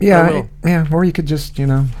 yeah. Or you could just,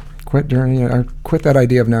 quit quit that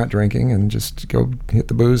idea of not drinking and just go hit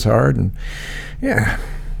the booze hard and that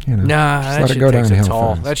shit takes a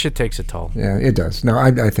toll. That shit takes a toll. Yeah, it does. No,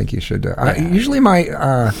 I think you should. Usually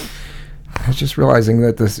I was just realizing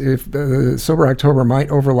that if the Sober October might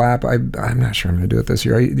overlap, I'm not sure I'm going to do it this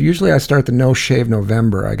year. Usually I start the No Shave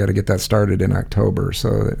November. I got to get that started in October,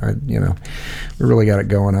 so we really got it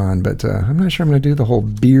going on. But I'm not sure I'm going to do the whole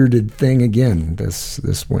bearded thing again this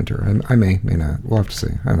winter. I may not. We'll have to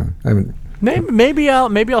see. I don't know. I haven't. Maybe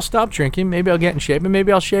I'll stop drinking. Maybe I'll get in shape, and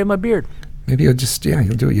maybe I'll shave my beard. Maybe you'll just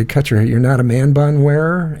you'll do it. You cut you're not a man bun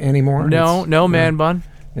wearer anymore. No man bun.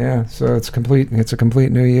 Yeah, so it's complete. It's a complete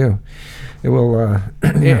new you. It will.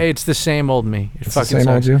 It's the same old me. It's the same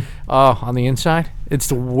old you. Oh, on the inside, it's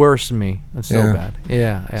the worst me. It's so bad.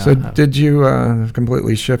 Yeah. So did you?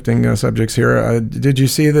 Completely shifting subjects here. Did you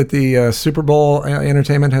see that the Super Bowl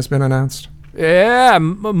entertainment has been announced? Yeah,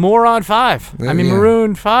 Moron 5.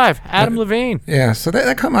 Maroon 5. Adam Levine. Yeah, so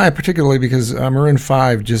that caught my eye particularly because Maroon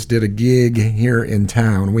 5 just did a gig here in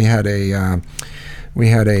town. We had a we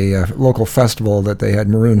had a local festival that they had.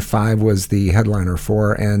 Maroon 5 was the headliner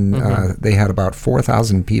for, and they had about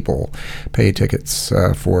 4,000 people pay tickets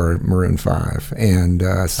for Maroon 5, and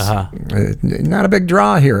not a big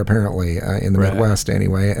draw here apparently in the Midwest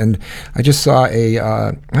anyway. And I just saw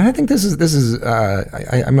I think this is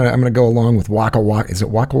I'm gonna go along with Waka Waka. Is it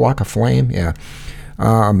Waka Waka Flame? Yeah.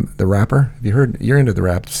 The rapper. Have you heard? You're into the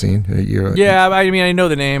rap scene. Yeah, I mean, I know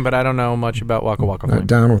the name, but I don't know much about Waka Waka Flame.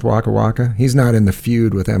 Down with Waka Waka. He's not in the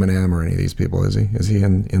feud with Eminem or any of these people, is he? Is he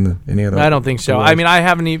in any of the? I don't think so. I mean, I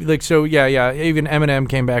haven't even yeah. Even Eminem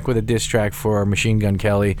came back with a diss track for Machine Gun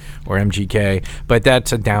Kelly or MGK, but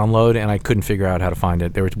that's a download, and I couldn't figure out how to find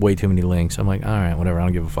it. There were way too many links. I'm like, all right, whatever. I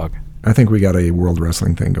don't give a fuck. I think we got a World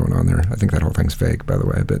Wrestling thing going on there. I think that whole thing's fake, by the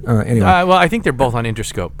way. But anyway. Well, I think they're both on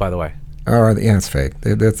Interscope, by the way. Oh, yeah, it's fake.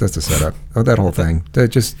 That's a setup. Oh, that whole thing.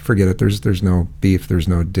 Just forget it. There's no beef. There's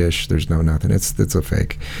no dish. There's no nothing. It's a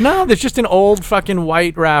fake. No, there's just an old fucking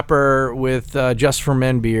white rapper with Just for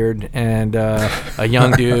Men beard and a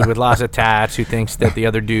young dude with lots of tats who thinks that the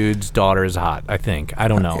other dude's daughter is hot. I think. I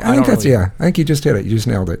don't know. I think that's I think you just hit it. You just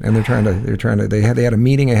nailed it. And they're trying to. They had a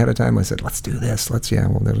meeting ahead of time. I said, let's do this.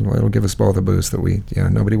 It'll give us both a boost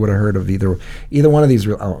that nobody would have heard of either one of these.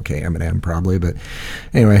 Eminem probably, but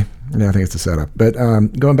anyway. Yeah, I think it's a setup. But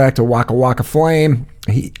going back to Waka Waka Flame,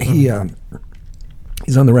 he's on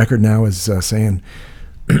the record now as saying,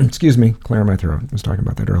 excuse me, clearing my throat. I was talking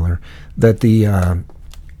about that earlier. That the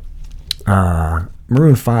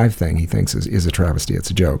Maroon 5 thing he thinks is a travesty. It's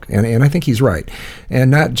a joke, and I think he's right. And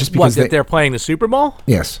not just because they're playing the Super Bowl.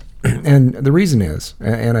 Yes, and the reason is,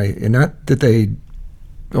 and not that they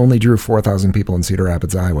only drew 4,000 people in Cedar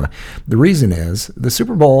Rapids, Iowa. The reason is the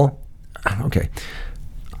Super Bowl. Okay.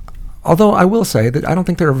 Although I will say that I don't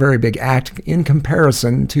think they're a very big act in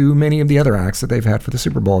comparison to many of the other acts that they've had for the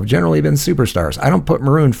Super Bowl. Have generally been superstars. I don't put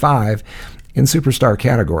Maroon 5 in superstar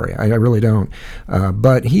category. I really don't.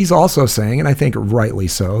 But he's also saying, and I think rightly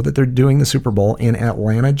so, that they're doing the Super Bowl in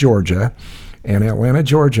Atlanta, Georgia. And Atlanta,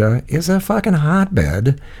 Georgia is a fucking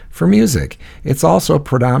hotbed for music. It's also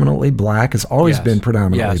predominantly black. It's always been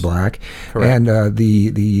predominantly black. Correct. And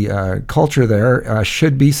the culture there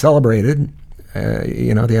should be celebrated.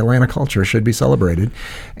 The Atlanta culture should be celebrated,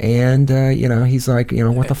 and he's like,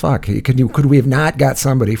 what the fuck? Could we have not got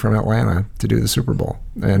somebody from Atlanta to do the Super Bowl?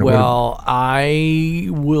 And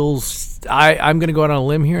I'm going to go out on a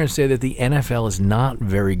limb here and say that the NFL is not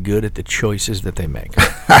very good at the choices that they make,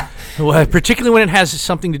 well, particularly when it has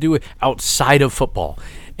something to do with outside of football.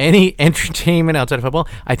 Any entertainment outside of football,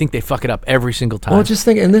 I think they fuck it up every single time. Well, just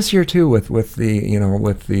think, and this year too, with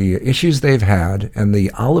the issues they've had and the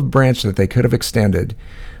olive branch that they could have extended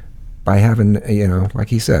by having, like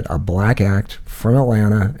he said, a black act from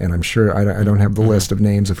Atlanta, and I'm sure I don't have the list of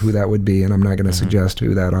names of who that would be, and I'm not going to suggest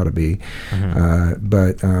who that ought to be,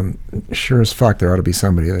 but sure as fuck there ought to be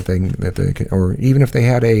somebody that they could, or even if they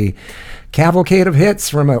had a cavalcade of hits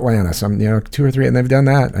from Atlanta, some 2 or 3, and they've done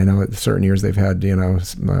that. I know at certain years they've had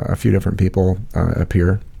a few different people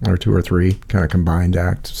appear, or 2 or 3 kind of combined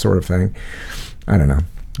act sort of thing. I don't know.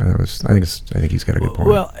 I think he's got a good point.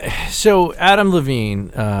 Well, so Adam Levine,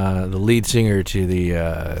 the lead singer to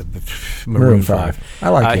the Maroon 5, I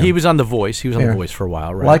like him. He was on The Voice. He was on The Voice for a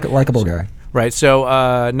while, right? Likeable guy. Right, so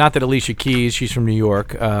not that Alicia Keys, she's from New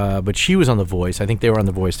York, but she was on The Voice. I think they were on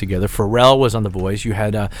The Voice together. Pharrell was on The Voice. You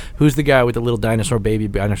had, who's the guy with the little baby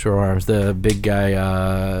dinosaur arms, the big guy?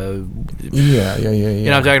 Yeah.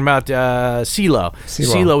 I'm talking about CeeLo.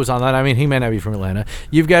 CeeLo was on that. I mean, he may not be from Atlanta.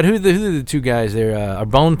 You've got, who are the two guys there? Are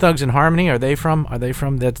Bone Thugs and Harmony? Are they from?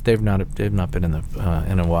 They've not been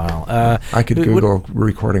in a while. I could Google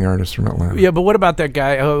recording artists from Atlanta. Yeah, but what about that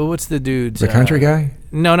guy? What's the dude's? The country guy?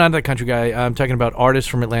 No, not that country guy. I'm talking about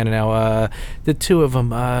artists from Atlanta now. The two of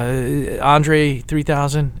them, Andre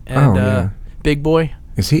 3000 and Big Boy.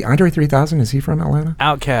 Is he Andre 3000? Is he from Atlanta?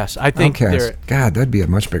 Outkast. I think. Outkast. God, that'd be a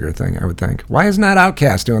much bigger thing, I would think. Why is not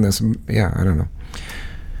Outkast doing this? Yeah, I don't know.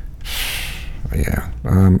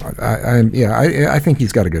 Yeah, I think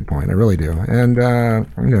he's got a good point. I really do. And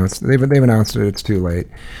they've announced it. It's too late.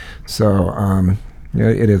 So. Yeah,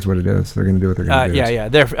 it is what it is. They're going to do what they're going to do. Yeah.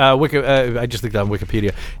 They're I just looked on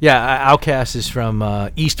Wikipedia. Yeah, Outkast is from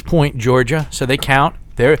East Point, Georgia, so they count.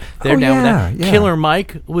 They're down with that. Yeah. Killer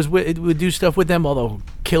Mike would do stuff with them, although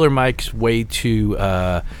Killer Mike's way too.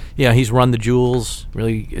 He's run the Jewels,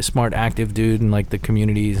 really a smart, active dude in like the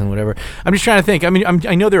communities and whatever. I'm just trying to think. I mean,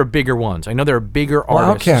 I know there are bigger ones. I know there are bigger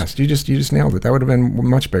artists. Outkast, you just nailed it. That would have been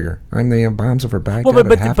much bigger. I'm the Bombs Over Baghdad. Well,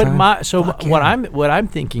 what I'm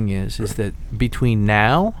thinking is that between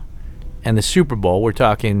now and the Super Bowl, we're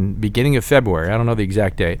talking beginning of February. I don't know the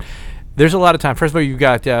exact date. There's a lot of time. First of all, you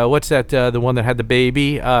got what's that? The one that had the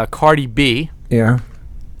baby, Cardi B. Yeah.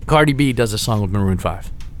 Cardi B does a song with Maroon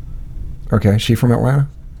 5. Okay. She from Atlanta?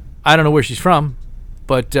 I don't know where she's from,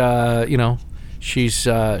 but she's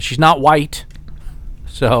not white.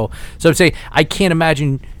 So I'm saying I can't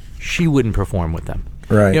imagine she wouldn't perform with them.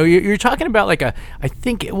 Right. You're talking about like I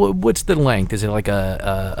think what's the length? Is it like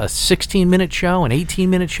a 16-minute show, an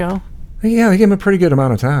 18-minute show? Yeah, they give them a pretty good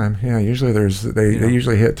amount of time. Yeah, usually they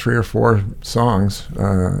usually hit 3 or 4 songs.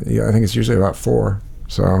 Yeah, I think it's usually about 4.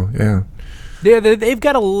 So yeah. They've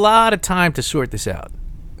got a lot of time to sort this out.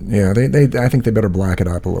 Yeah, I think they better black it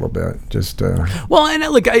up a little bit. Just well, and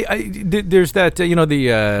look, there's that the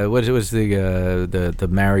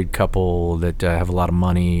married couple that have a lot of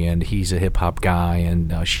money, and he's a hip hop guy,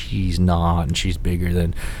 and she's not, and she's bigger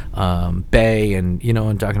than Bey, and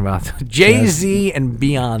I'm talking about Jay-Z and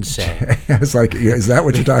Beyonce. I was like, is that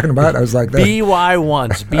what you're talking about? I was like, BY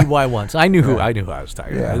once. I knew who I was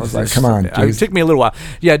talking about. I was like, come on. It took me a little while.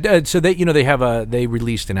 Yeah, so they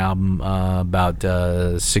released an album about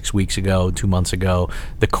 6 weeks ago, 2 months ago,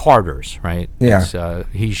 the Carters, right? Yeah.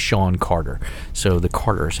 He's Sean Carter. So the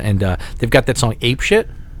Carters. And they've got that song Ape Shit.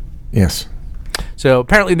 Yes. So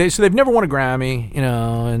apparently they've never won a Grammy,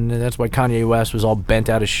 and that's why Kanye West was all bent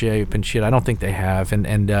out of shape and shit. I don't think they have.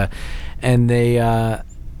 And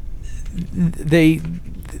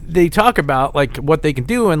they talk about like what they can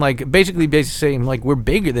do, and like basically saying like we're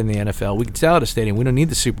bigger than the NFL. We can sell at a stadium. We don't need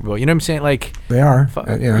the Super Bowl. You know what I'm saying? Like they are.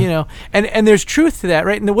 Yeah. And there's truth to that,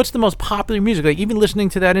 right? And what's the most popular music? Like even listening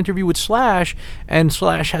to that interview with Slash, and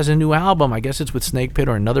Slash has a new album. I guess it's with Snake Pit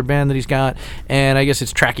or another band that he's got, and I guess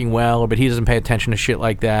it's tracking well, but he doesn't pay attention to shit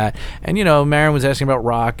like that. And Maron was asking about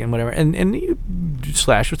rock and whatever, and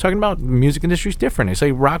Slash was talking about the music industry's different. It's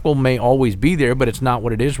like rock may always be there, but it's not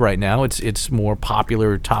what it is right now. It's more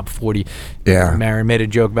popular, top 40. Yeah. Maron made a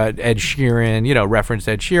joke about Ed Sheeran, referenced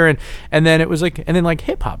Ed Sheeran, and then it was like, and then like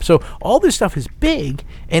hip hop. So all this stuff is big,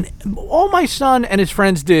 and all my son and his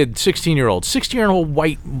friends did, 16-year-old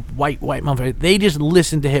white motherfucker, they just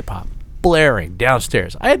listened to hip hop blaring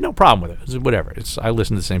downstairs. I had no problem with it. It was whatever. I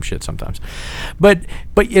listen to the same shit sometimes, but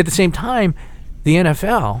at the same time, the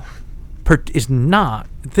NFL is not.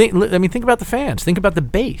 Think about the fans. Think about the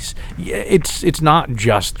base. It's not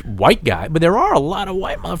just white guy, but there are a lot of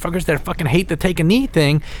white motherfuckers that fucking hate the take a knee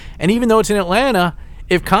thing. And even though it's in Atlanta,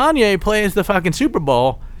 if Kanye plays the fucking Super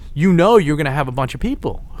Bowl, you're gonna have a bunch of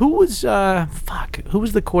people. Who was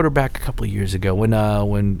the quarterback a couple of years ago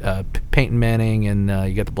when Peyton Manning and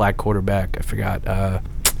you got the black quarterback? I forgot.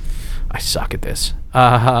 I suck at this.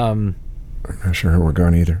 I'm not sure who we're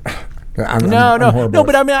going either. No,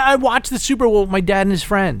 but I mean, I watched the Super Bowl with my dad and his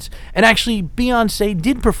friends, and actually Beyonce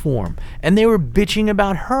did perform, and they were bitching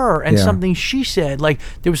about her and something she said, like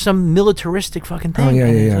there was some militaristic fucking thing. Oh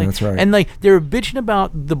yeah, like, that's right. And like they were bitching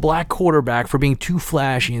about the black quarterback for being too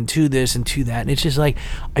flashy and too this and too that, and it's just like,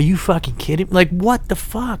 are you fucking kidding? Like what the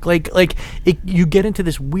fuck? You get into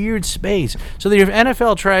this weird space. So the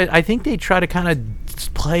NFL I think they try to kind of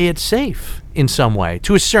play it safe in some way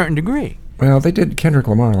to a certain degree. Well, they did Kendrick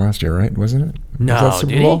Lamar last year, right? Wasn't it? No, was that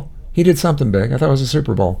Super Bowl? He did something big. I thought it was a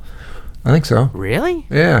Super Bowl. I think so. Really?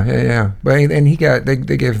 Yeah. But and he got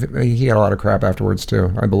he got a lot of crap afterwards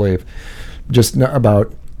too, I believe. Just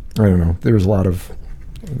about, I don't know. There's a lot of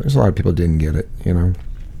people didn't get it.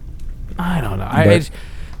 I don't know.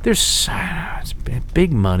 It's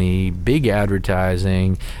big money, big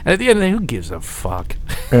advertising, and at the end of the day, who gives a fuck?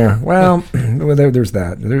 Yeah. Well, there's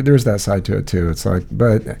that. There's that side to it too. It's like,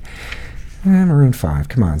 but. Maroon 5,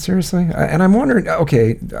 come on, seriously? And I'm wondering,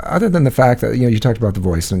 okay, other than the fact that, you talked about The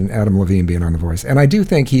Voice and Adam Levine being on The Voice, and I do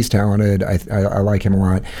think he's talented. I like him a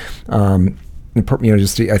lot. I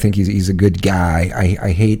think he's a good guy.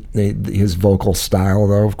 I hate his vocal style,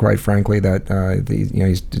 though, quite frankly, that,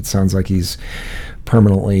 it sounds like he's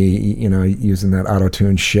permanently, using that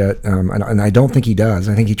auto-tune shit. And I don't think he does.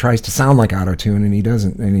 I think he tries to sound like auto-tune, and he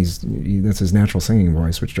doesn't. And that's his natural singing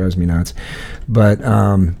voice, which drives me nuts. But,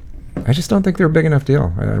 I just don't think they're a big enough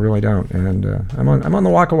deal. I really don't, and I'm on the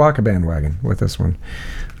Waka Waka bandwagon with this one.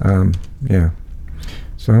 Yeah,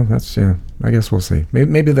 so that's I guess we'll see.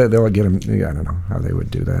 Maybe they'll get him. I don't know how they would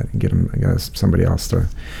do that and get him. I guess somebody else to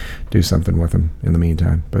do something with him in the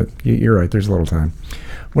meantime. But you're right. There's a little time.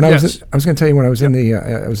 I was going to tell you when I was in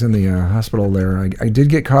the hospital there. I did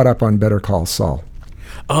get caught up on Better Call Saul.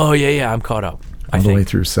 Oh yeah, I'm caught up. All the way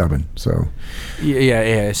through 7, so...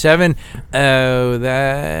 Yeah, 7.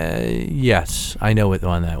 Yes, I know what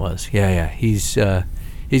one that was. Yeah, he's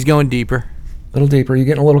going deeper. A little deeper. You're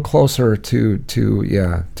getting a little closer to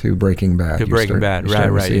Breaking Bad. To Breaking Bad,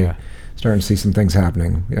 right, yeah. starting to see some things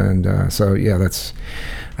happening, and so yeah, that's.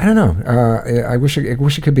 I don't know. I wish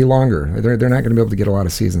it could be longer. They're not going to be able to get a lot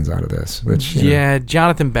of seasons out of this. Which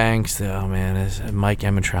Jonathan Banks, though, man, is Mike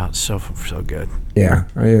Ementrout, so good. Yeah,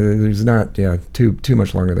 there's not too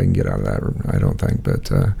much longer they can get out of that. I don't think, but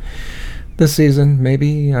this season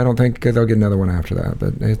maybe. I don't think they'll get another one after that.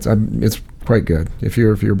 But it's quite good if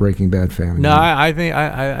you're a Breaking Bad fan. No, I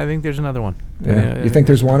think there's another one. Yeah. You think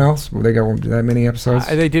there's one else? Well, they got that many episodes?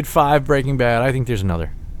 They did 5 Breaking Bad. I think there's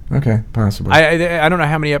another. Okay, possibly. I don't know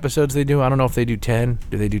how many episodes they do. I don't know if they do 10.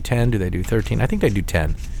 Do they do 10? Do they do 13? I think they do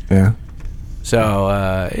 10. Yeah. So,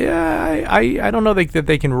 I don't know that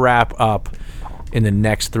they can wrap up in the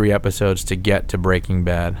next 3 episodes to get to Breaking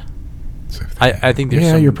Bad. I think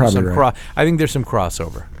there's you're probably right. I think there's some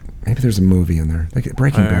crossover. Maybe there's a movie in there. Like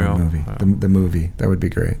Breaking Bad movie. The movie. That would be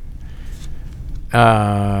great.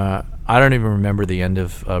 I don't even remember the end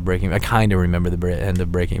of Breaking Bad. I kind of remember the end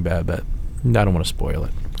of Breaking Bad, but I don't want to spoil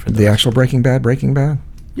it. The actual Breaking Bad?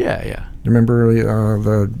 Yeah. Remember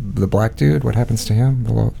the black dude? What happens to him?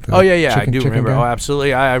 I do remember. Guy? Oh,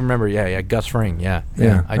 absolutely. I remember. Yeah. Gus Fring. Yeah.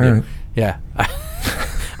 I do. Right. Yeah.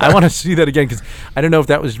 I want to see that again because I don't know if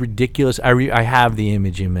that was ridiculous. I have the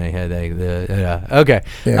image in my head. Okay.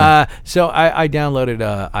 Yeah. So I downloaded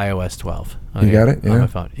iOS 12. Okay, you got it? Yeah. On my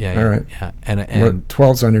phone. Yeah. All right. Yeah. And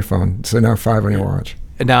 12's on your phone. So now 5 on your watch.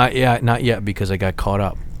 Not yet because I got caught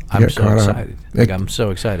up. I'm so excited. I'm so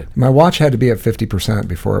excited. My watch had to be at 50%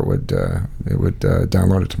 before it would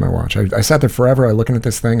download it to my watch. I sat there forever. I looking at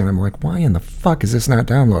this thing and I'm like, why in the fuck is this not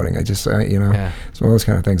downloading? I just it's one of those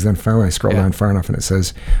kind of things. Then finally I scroll down far enough and it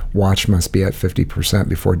says watch must be at 50%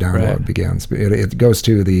 before download begins. It goes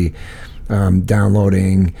to the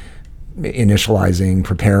downloading, initializing,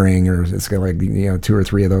 preparing, or it's got like 2 or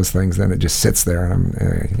 3 of those things. Then it just sits there and I'm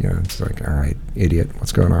it's like, all right, idiot,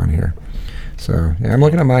 what's going on here? So I'm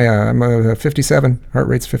looking at my I'm a 57. Heart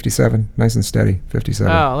rate's 57, nice and steady.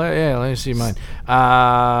 57. Oh let me see mine.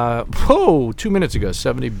 2 minutes ago,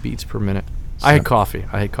 70 beats per minute. I hate coffee.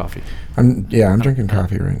 I'm drinking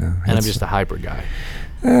coffee right now. And I'm just a hyper guy.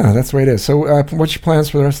 Yeah, that's the way it is. So, what's your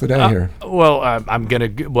plans for the rest of the day here? I'm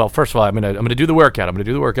gonna. Well, first of all, I'm gonna do the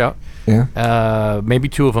workout. Yeah. Maybe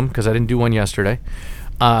 2 of them because I didn't do one yesterday.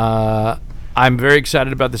 I'm very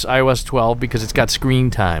excited about this iOS 12 because it's got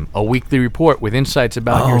screen time, a weekly report with insights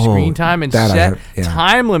about your screen time and set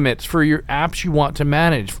time limits for your apps you want to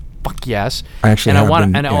manage. Fuck yes.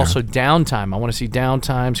 Also downtime. I want to see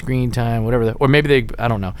downtime, screen time, whatever. Or maybe I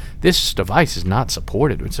don't know. This device is not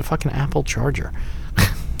supported. It's a fucking Apple charger.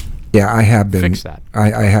 Yeah, I have been. Fix that.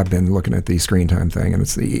 I have been looking at the screen time thing,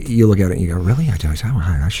 and you look at it and you go, really? I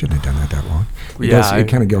shouldn't have done that long. It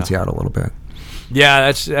kind of guilts you out a little bit. Yeah,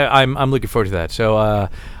 that's. I'm looking forward to that. So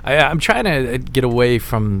I'm trying to get away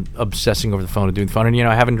from obsessing over the phone and doing the phone. And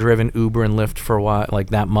I haven't driven Uber and Lyft for a while, like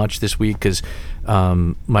that much this week, because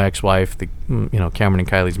my ex-wife, Cameron and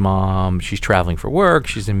Kylie's mom, she's traveling for work.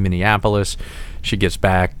 She's in Minneapolis. She gets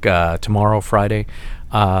back tomorrow, Friday.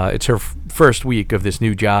 It's her first week of this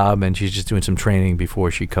new job, and she's just doing some training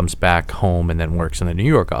before she comes back home and then works in the New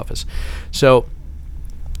York office. So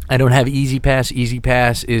I don't have Easy Pass. Easy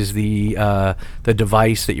Pass is the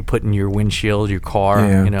device that you put in your windshield, your car,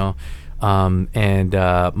 and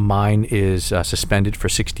mine is suspended for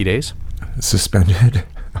 60 days. Suspended?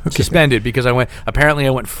 Okay. Suspended because I went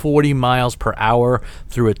 40 miles per hour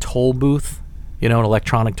through a toll booth, an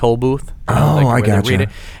electronic toll booth. I gotcha.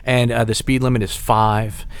 And the speed limit is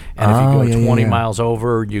 5. And if you go 20 miles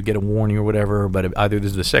over, you get a warning or whatever. But either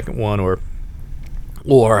this is the second one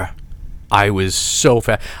or I was so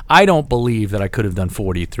fast. I don't believe that I could have done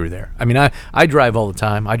 40 through there. I mean, I drive all the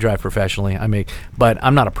time. I drive professionally. But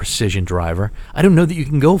I'm not a precision driver. I don't know that you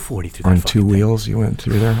can go 40 through there. On 2 wheels, you went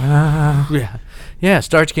through there? Yeah,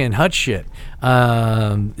 starts getting hut shit.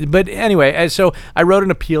 But anyway, so I wrote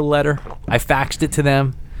an appeal letter. I faxed it to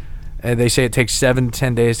them. They say it takes 7 to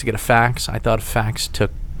 10 days to get a fax. I thought a fax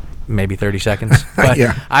took maybe 30 seconds. But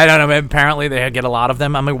I don't know. Apparently they get a lot of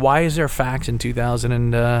them. I mean, why is there a fax in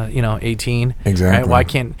 2018? Exactly.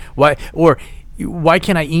 Right? Why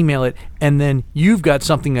can't I email it and then you've got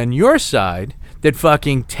something on your side that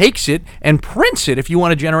fucking takes it and prints it if you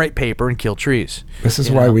want to generate paper and kill trees. This is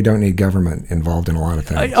why we don't need government involved in a lot of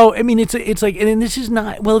things. It's like, and this is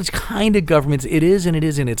not, well, it's kind of government. It is and it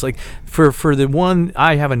isn't. It's like, for the one,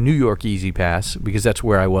 I have a New York Easy Pass because that's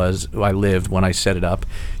where I lived when I set it up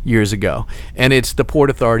years ago. And it's the Port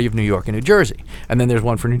Authority of New York and New Jersey. And then there's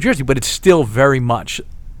one for New Jersey, but it's still very much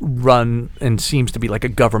run and seems to be like a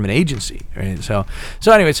government agency, right? So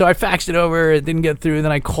anyway, so I faxed it over. It didn't get through.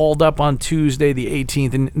 Then I called up on Tuesday the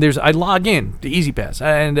 18th, and I log in to EasyPass,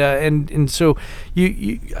 and so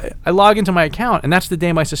I log into my account, and that's the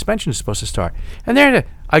day my suspension is supposed to start. And there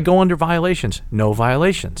I go under violations, no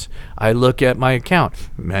violations. I look at my account,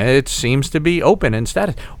 it seems to be open in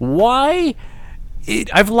status. Why?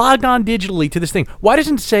 I've logged on digitally to this thing. Why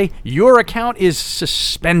doesn't it say your account is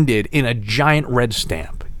suspended in a giant red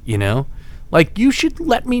stamp? You know, like, you should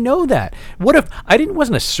let me know that. What if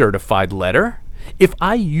wasn't a certified letter? If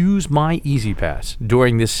I use my EasyPass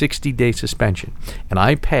during this 60-day suspension and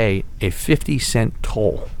I pay a 50-cent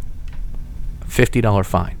toll, $50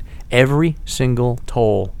 fine, every single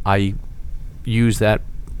toll I use that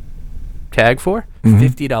tag for,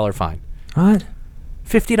 $50 fine. What?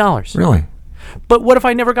 $50. Really? But what if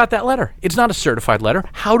I never got that letter? It's not a certified letter.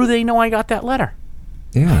 How do they know I got that letter?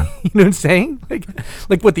 Yeah. You know what I'm saying?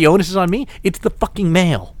 Like what the onus is on me? It's the fucking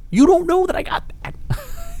mail. You don't know that I got that.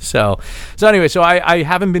 So anyway, so I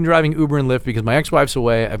haven't been driving Uber and Lyft because my ex-wife's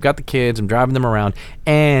away. I've got the kids. I'm driving them around.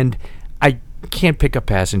 And I can't pick up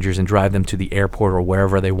passengers and drive them to the airport or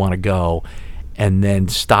wherever they want to go and then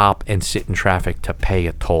stop and sit in traffic to pay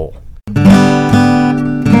a toll.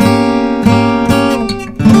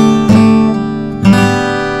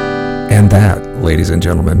 And that, ladies and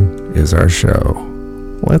gentlemen, is our show.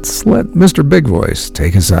 Let's let Mr. Big Voice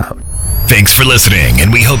take us out. Thanks for listening,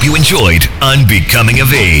 and we hope you enjoyed Unbecoming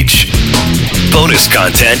of Age. Bonus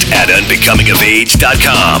content at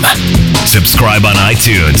unbecomingofage.com. Subscribe on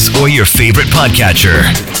iTunes or your favorite podcatcher.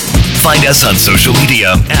 Find us on social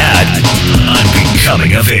media at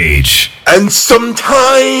Unbecoming of Age. And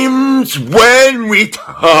sometimes when we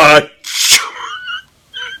touch